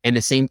 And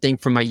the same thing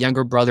for my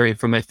younger brother and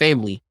for my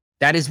family.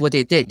 That is what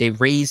they did. They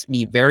raised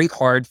me very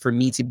hard for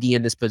me to be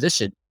in this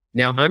position.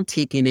 Now I'm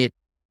taking it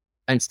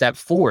a step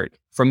forward.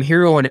 From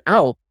here on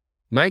out,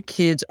 my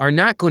kids are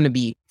not going to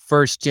be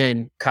first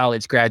gen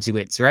college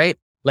graduates, right?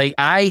 Like,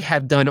 I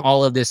have done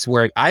all of this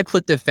work. I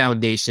put the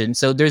foundation.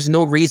 So there's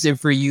no reason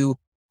for you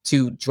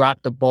to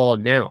drop the ball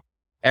now.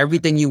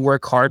 Everything you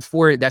work hard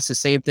for, that's the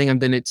same thing I'm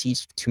going to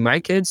teach to my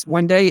kids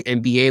one day,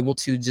 and be able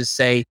to just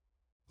say,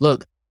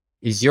 look,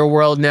 it's your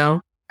world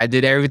now. I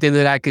did everything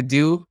that I could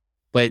do,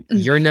 but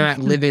you're not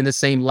living the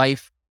same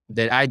life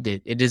that I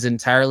did. It is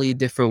entirely a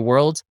different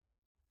world.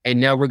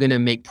 And now we're going to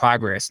make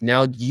progress.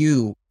 Now,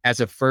 you, as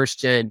a first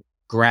gen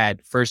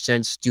grad, first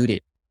gen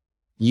student,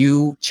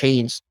 you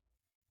change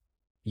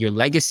your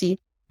legacy.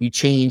 You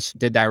change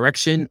the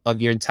direction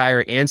of your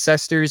entire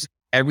ancestors,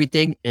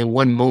 everything in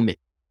one moment.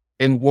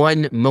 In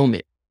one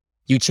moment,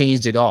 you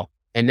changed it all.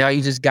 And now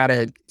you just got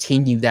to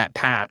continue that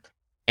path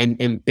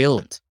and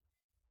build.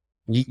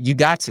 You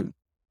got to.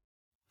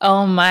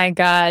 Oh my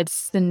God,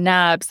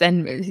 snaps.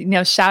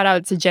 And, shout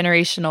out to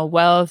generational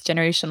wealth,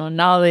 generational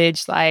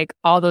knowledge, like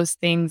all those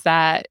things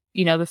that,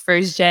 the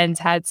first gens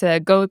had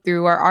to go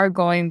through or are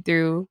going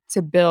through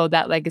to build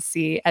that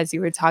legacy, as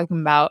you were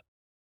talking about.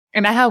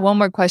 And I have one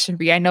more question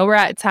for you. I know we're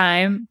at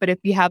time, but if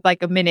you have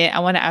like a minute, I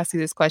want to ask you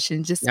this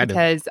question just I do.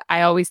 because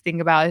I always think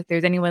about if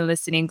there's anyone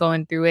listening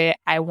going through it,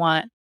 I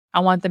want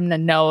them to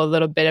know a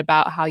little bit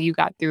about how you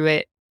got through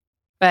it.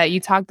 But you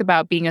talked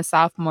about being a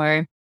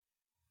sophomore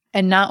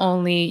and not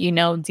only,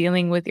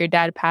 dealing with your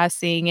dad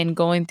passing and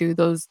going through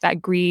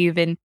that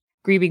grieving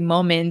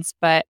moments,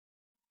 but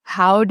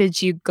how did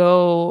you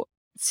go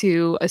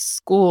to a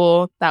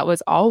school that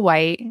was all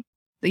white?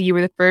 That you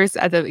were the first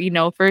at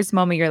the, first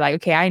moment you're like,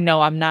 okay, I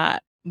know I'm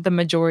not the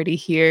majority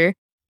here.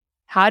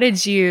 How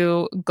did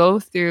you go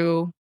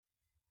through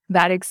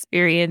that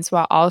experience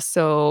while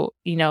also,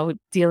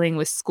 dealing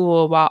with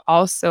school, while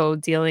also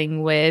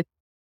dealing with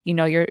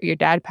your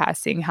dad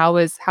passing. How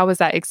was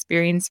that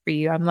experience for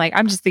you?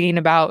 I'm just thinking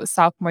about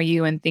sophomore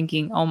you and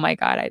thinking, oh my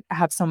God, I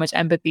have so much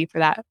empathy for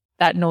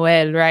that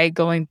Noel, right?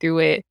 Going through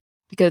it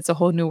because it's a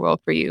whole new world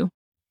for you.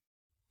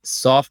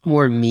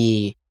 Sophomore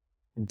me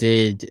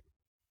did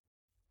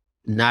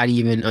not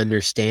even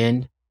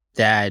understand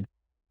that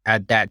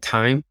at that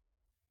time,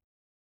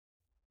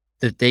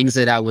 the things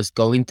that I was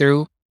going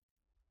through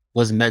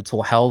was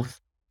mental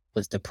health,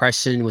 was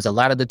depression, was a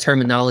lot of the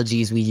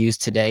terminologies we use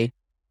today.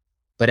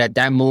 But at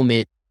that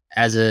moment,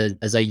 as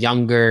a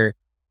younger,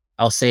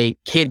 I'll say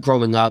kid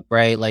growing up,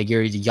 right? Like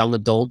you're a young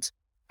adult,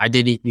 I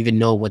didn't even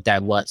know what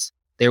that was.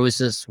 There was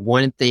just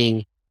one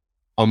thing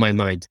on my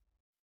mind.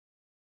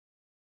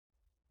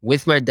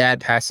 With my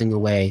dad passing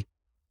away,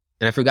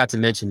 and I forgot to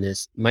mention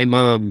this, my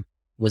mom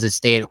was a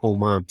stay-at-home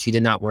mom. She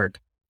did not work.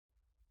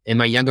 And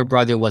my younger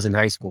brother was in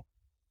high school.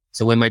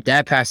 So when my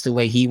dad passed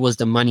away, he was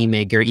the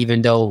moneymaker,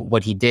 even though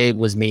what he did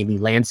was mainly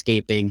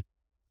landscaping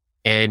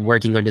and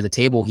working under the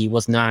table. He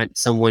was not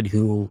someone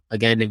who,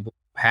 again,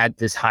 had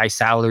this high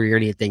salary or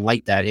anything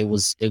like that. It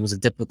was a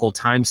difficult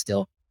time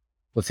still.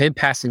 With him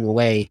passing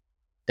away,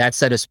 that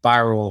set a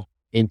spiral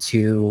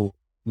into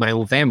my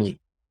own family,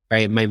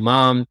 right? My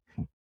mom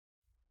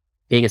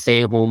being a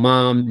stay-at-home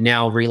mom,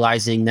 now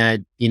realizing that,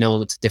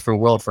 it's a different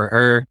world for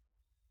her.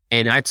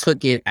 And I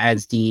took it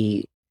as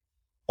the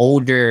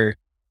older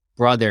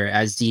brother,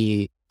 as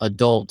the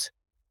adult,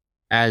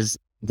 as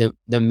the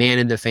man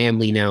in the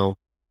family now,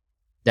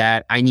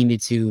 that I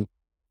needed to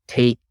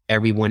take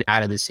everyone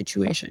out of the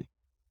situation.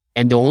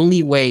 And the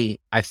only way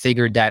I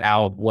figured that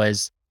out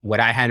was what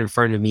I had in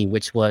front of me,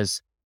 which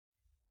was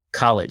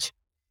college,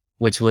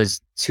 which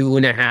was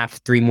 2.5,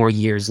 3 more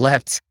years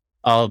left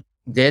of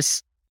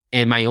this.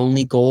 And my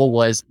only goal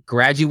was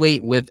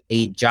graduate with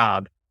a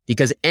job,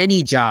 because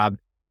any job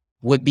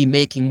would be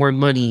making more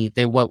money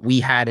than what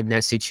we had in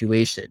that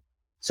situation.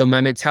 So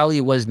my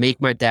mentality was make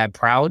my dad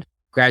proud,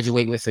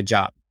 graduate with a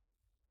job.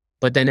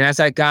 But then as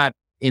I got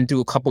into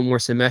a couple more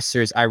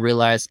semesters, I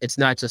realized it's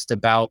not just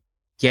about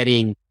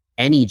getting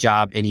any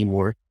job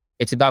anymore.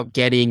 It's about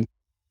getting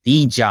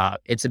the job.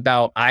 It's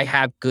about, I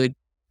have good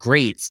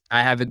grades.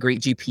 I have a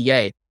great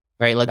GPA,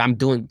 right? Like I'm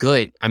doing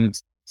good. I'm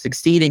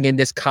succeeding in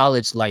this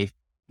college life.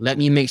 Let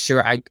me make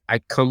sure I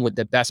come with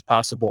the best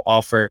possible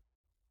offer.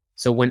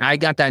 So when I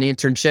got that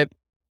internship,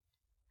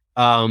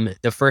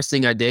 the first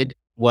thing I did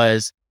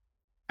was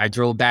I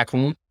drove back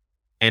home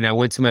and I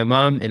went to my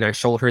mom and I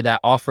showed her that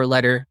offer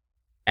letter.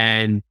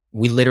 And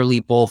we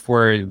literally both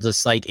were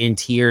just like in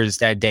tears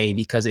that day,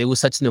 because it was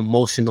such an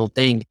emotional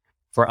thing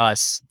for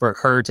us, for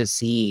her to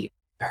see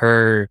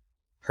her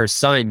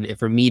son, and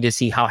for me to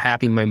see how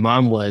happy my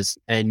mom was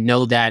and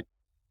know that,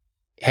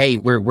 hey,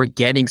 we're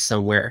getting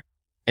somewhere.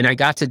 And I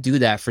got to do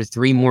that for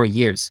 3 more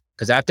years,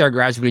 because after I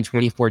graduated in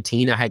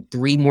 2014, I had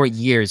 3 more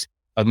years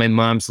of my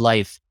mom's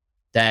life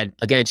that,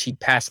 again, she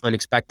passed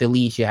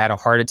unexpectedly. She had a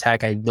heart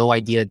attack. I had no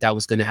idea that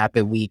was going to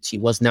happen. She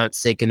was not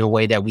sick in a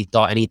way that we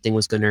thought anything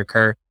was going to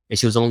occur. And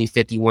she was only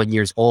 51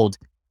 years old.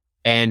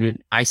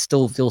 And I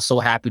still feel so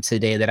happy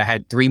today that I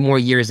had 3 more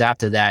years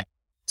after that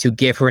to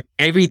give her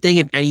everything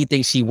and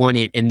anything she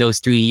wanted in those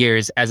 3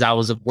 years, as I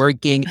was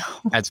working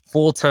as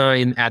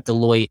full-time at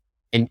Deloitte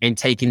and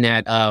taking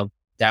that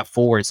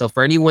forward. So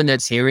for anyone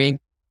that's hearing,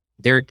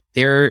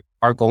 there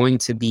are going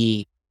to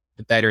be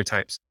better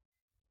times.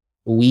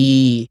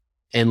 We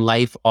in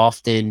life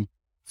often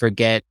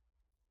forget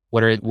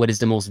what is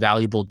the most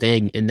valuable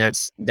thing, and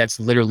that's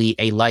literally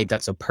a life.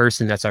 That's a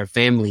person. That's our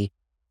family.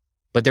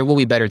 But there will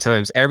be better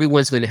times.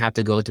 Everyone's going to have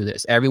to go through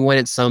this. Everyone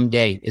at some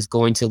day is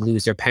going to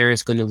lose their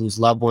parents, going to lose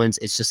loved ones.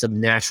 It's just a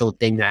natural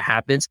thing that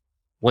happens.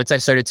 Once I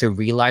started to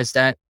realize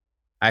that,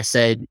 I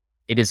said,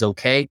 it is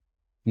okay.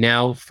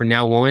 Now, from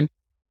now on,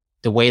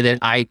 the way that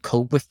I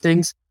cope with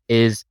things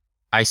is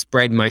I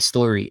spread my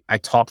story. I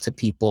talk to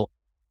people.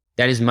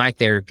 That is my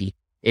therapy.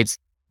 It's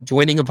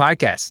joining a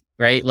podcast,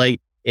 right? Like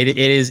it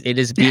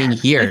is being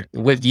here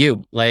with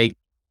you, like,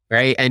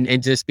 right.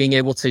 And just being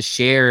able to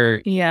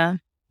share Yeah.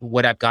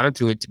 what I've gone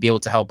through, it to be able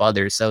to help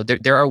others. So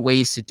there are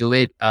ways to do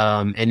it.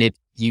 And if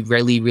you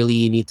really,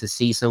 really need to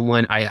see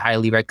someone, I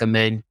highly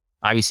recommend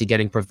obviously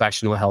getting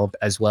professional help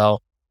as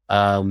well.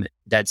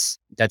 That's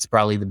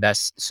probably the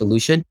best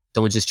solution.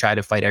 Don't just try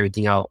to fight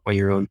everything out on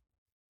your own.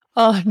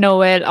 Oh,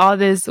 Noel, all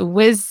this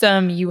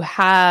wisdom you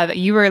have,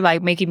 you were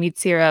like making me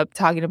tear up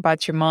talking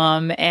about your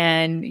mom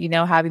and,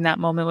 having that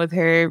moment with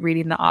her,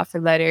 reading the offer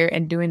letter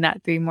and doing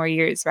that 3 more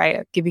years,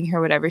 right? Of giving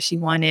her whatever she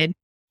wanted.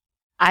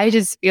 I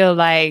just feel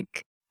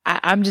like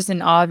I'm just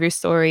in awe of your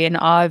story, in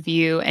awe of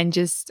you, and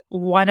just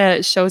want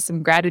to show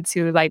some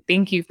gratitude. Like,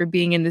 thank you for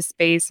being in this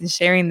space and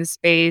sharing the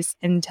space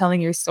and telling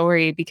your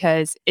story,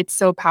 because it's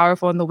so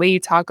powerful. And the way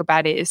you talk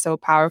about it is so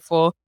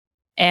powerful.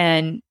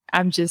 And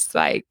I'm just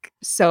like,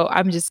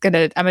 I'm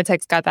gonna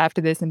text Gata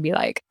after this and be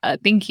like,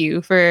 thank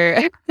you for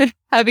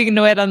having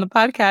Noed on the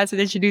podcast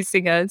and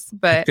introducing us.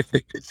 But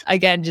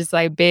again, just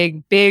like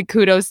big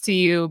kudos to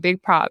you,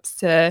 big props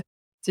to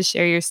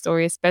share your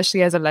story,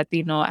 especially as a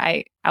Latino.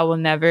 I will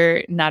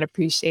never not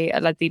appreciate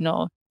a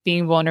Latino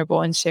being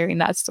vulnerable and sharing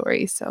that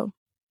story. So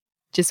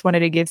just wanted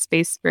to give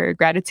space for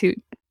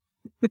gratitude.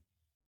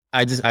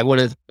 I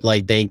want to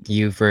like thank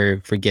you for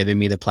giving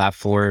me the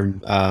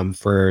platform,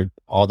 for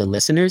all the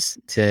listeners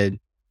to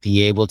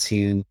be able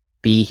to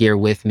be here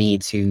with me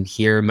to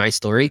hear my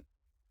story,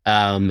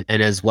 and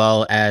as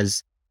well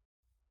as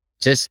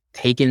just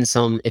taking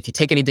some. If you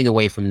take anything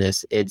away from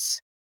this,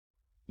 it's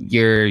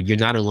you're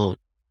not alone.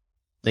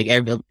 Like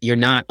you're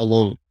not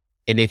alone.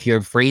 And if you're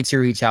afraid to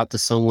reach out to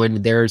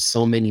someone, there are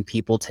so many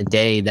people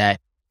today that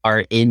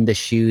are in the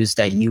shoes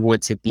that you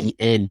want to be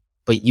in,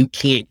 but you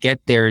can't get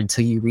there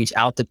until you reach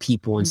out to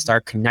people and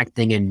start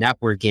connecting and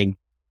networking.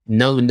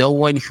 No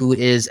one who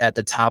is at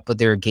the top of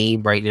their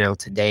game right now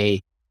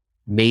today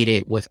made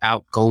it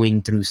without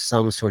going through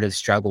some sort of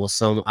struggle,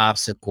 some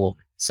obstacle,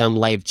 some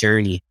life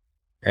journey,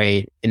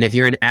 right? And if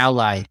you're an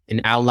ally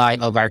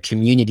of our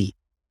community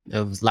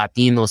of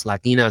Latinos,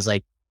 Latinas,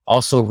 like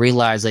also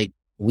realize like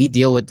we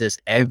deal with this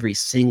every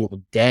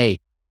single day.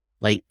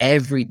 Like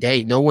every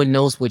day, no one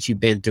knows what you've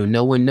been through.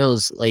 No one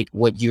knows like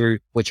what you're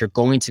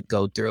going to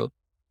go through,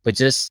 but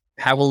just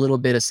have a little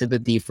bit of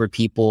sympathy for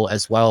people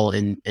as well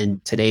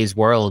in today's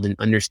world, and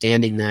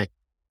understanding that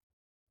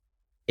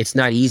it's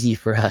not easy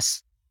for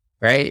us,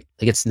 right?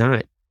 Like it's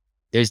not,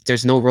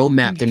 there's no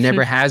roadmap. There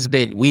never has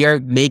been. We are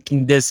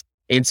making this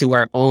into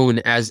our own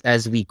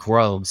as we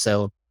grow.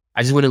 So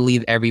I just want to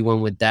leave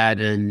everyone with that.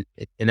 And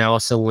I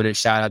also want to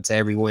shout out to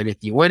everyone. If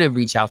you want to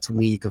reach out to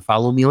me, you can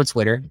follow me on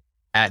Twitter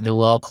at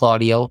Noel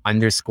Claudio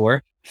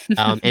 _.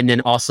 And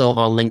then also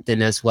on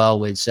LinkedIn as well,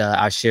 which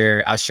I'll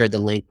share the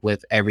link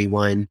with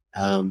everyone.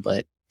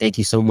 But thank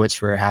you so much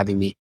for having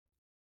me.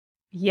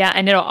 Yeah,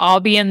 and it'll all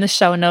be in the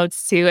show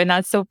notes too. And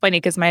that's so funny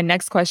because my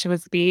next question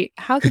was to be,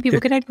 how can people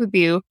connect with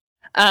you?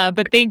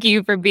 But thank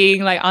you for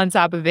being like on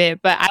top of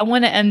it. But I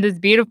want to end this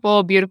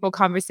beautiful, beautiful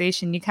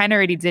conversation. You kind of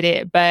already did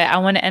it, but I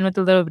want to end with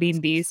a little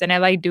brindis. And I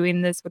like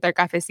doing this with our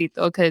cafecito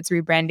because it's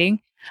rebranding.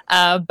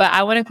 But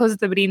I want to close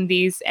with the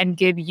brindis and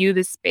give you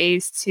the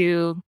space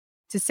to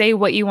say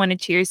what you want to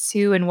cheers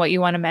to and what you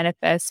want to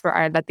manifest for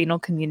our Latino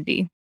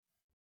community.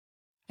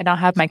 And I'll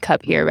have my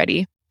cup here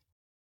ready.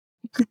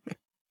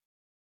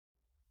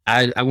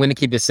 I'm going to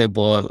keep it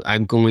simple.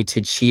 I'm going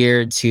to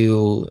cheer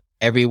to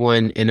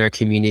everyone in our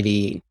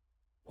community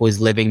who is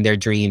living their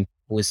dream,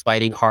 who is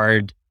fighting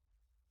hard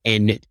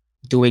and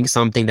doing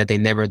something that they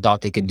never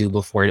thought they could do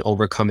before and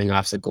overcoming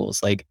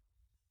obstacles. Like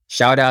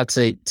shout out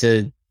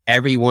to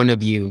every one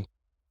of you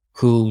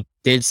who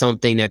did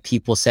something that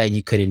people said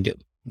you couldn't do,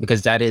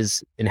 because that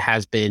is and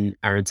has been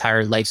our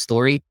entire life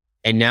story.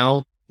 And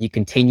now you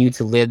continue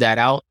to live that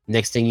out.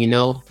 Next thing you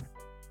know,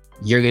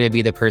 you're going to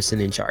be the person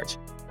in charge.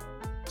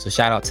 So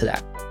shout out to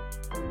that.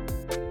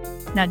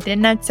 Now,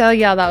 didn't I tell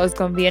y'all that was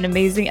going to be an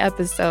amazing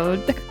episode?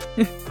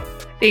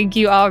 Thank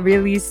you all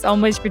really so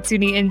much for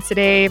tuning in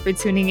today, for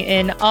tuning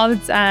in all the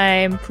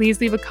time.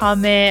 Please leave a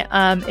comment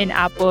in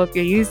Apple if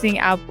you're using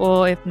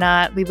Apple. If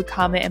not, leave a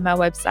comment in my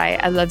website.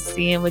 I love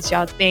seeing what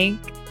y'all think.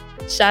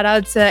 Shout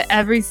out to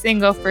every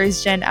single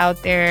first gen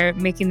out there,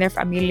 making their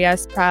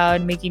familias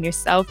proud, making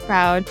yourself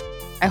proud.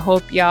 I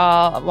hope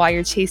y'all, while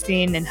you're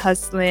chasing and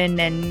hustling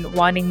and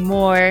wanting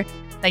more,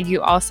 that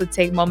you also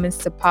take moments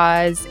to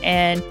pause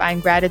and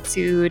find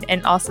gratitude,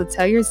 and also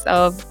tell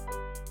yourself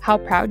how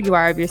proud you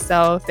are of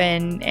yourself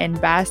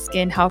and bask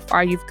in how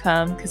far you've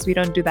come, because we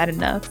don't do that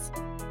enough.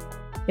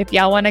 If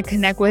y'all want to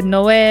connect with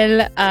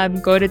Noel,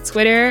 go to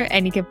Twitter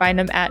and you can find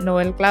him at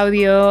Noel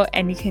Claudio,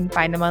 and you can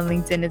find him on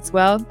LinkedIn as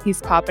well.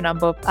 He's popping on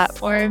both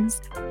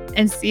platforms.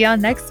 And see y'all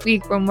next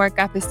week for more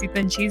Cafecito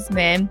and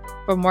Chisme.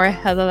 For more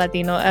Hello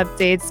Latino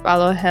updates,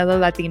 follow Hello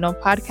Latino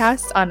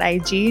Podcast on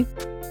IG.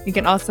 You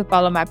can also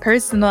follow my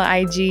personal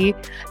IG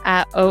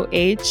at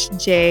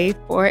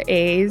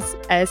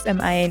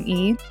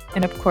OHJ4AsSmine.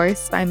 And of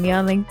course, find me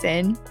on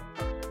LinkedIn.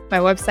 My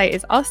website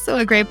is also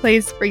a great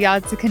place for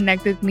y'all to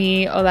connect with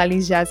me,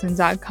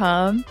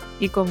 olalisjasmine.com.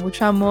 Y con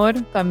mucho amor,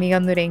 tu amiga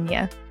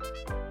hondureña.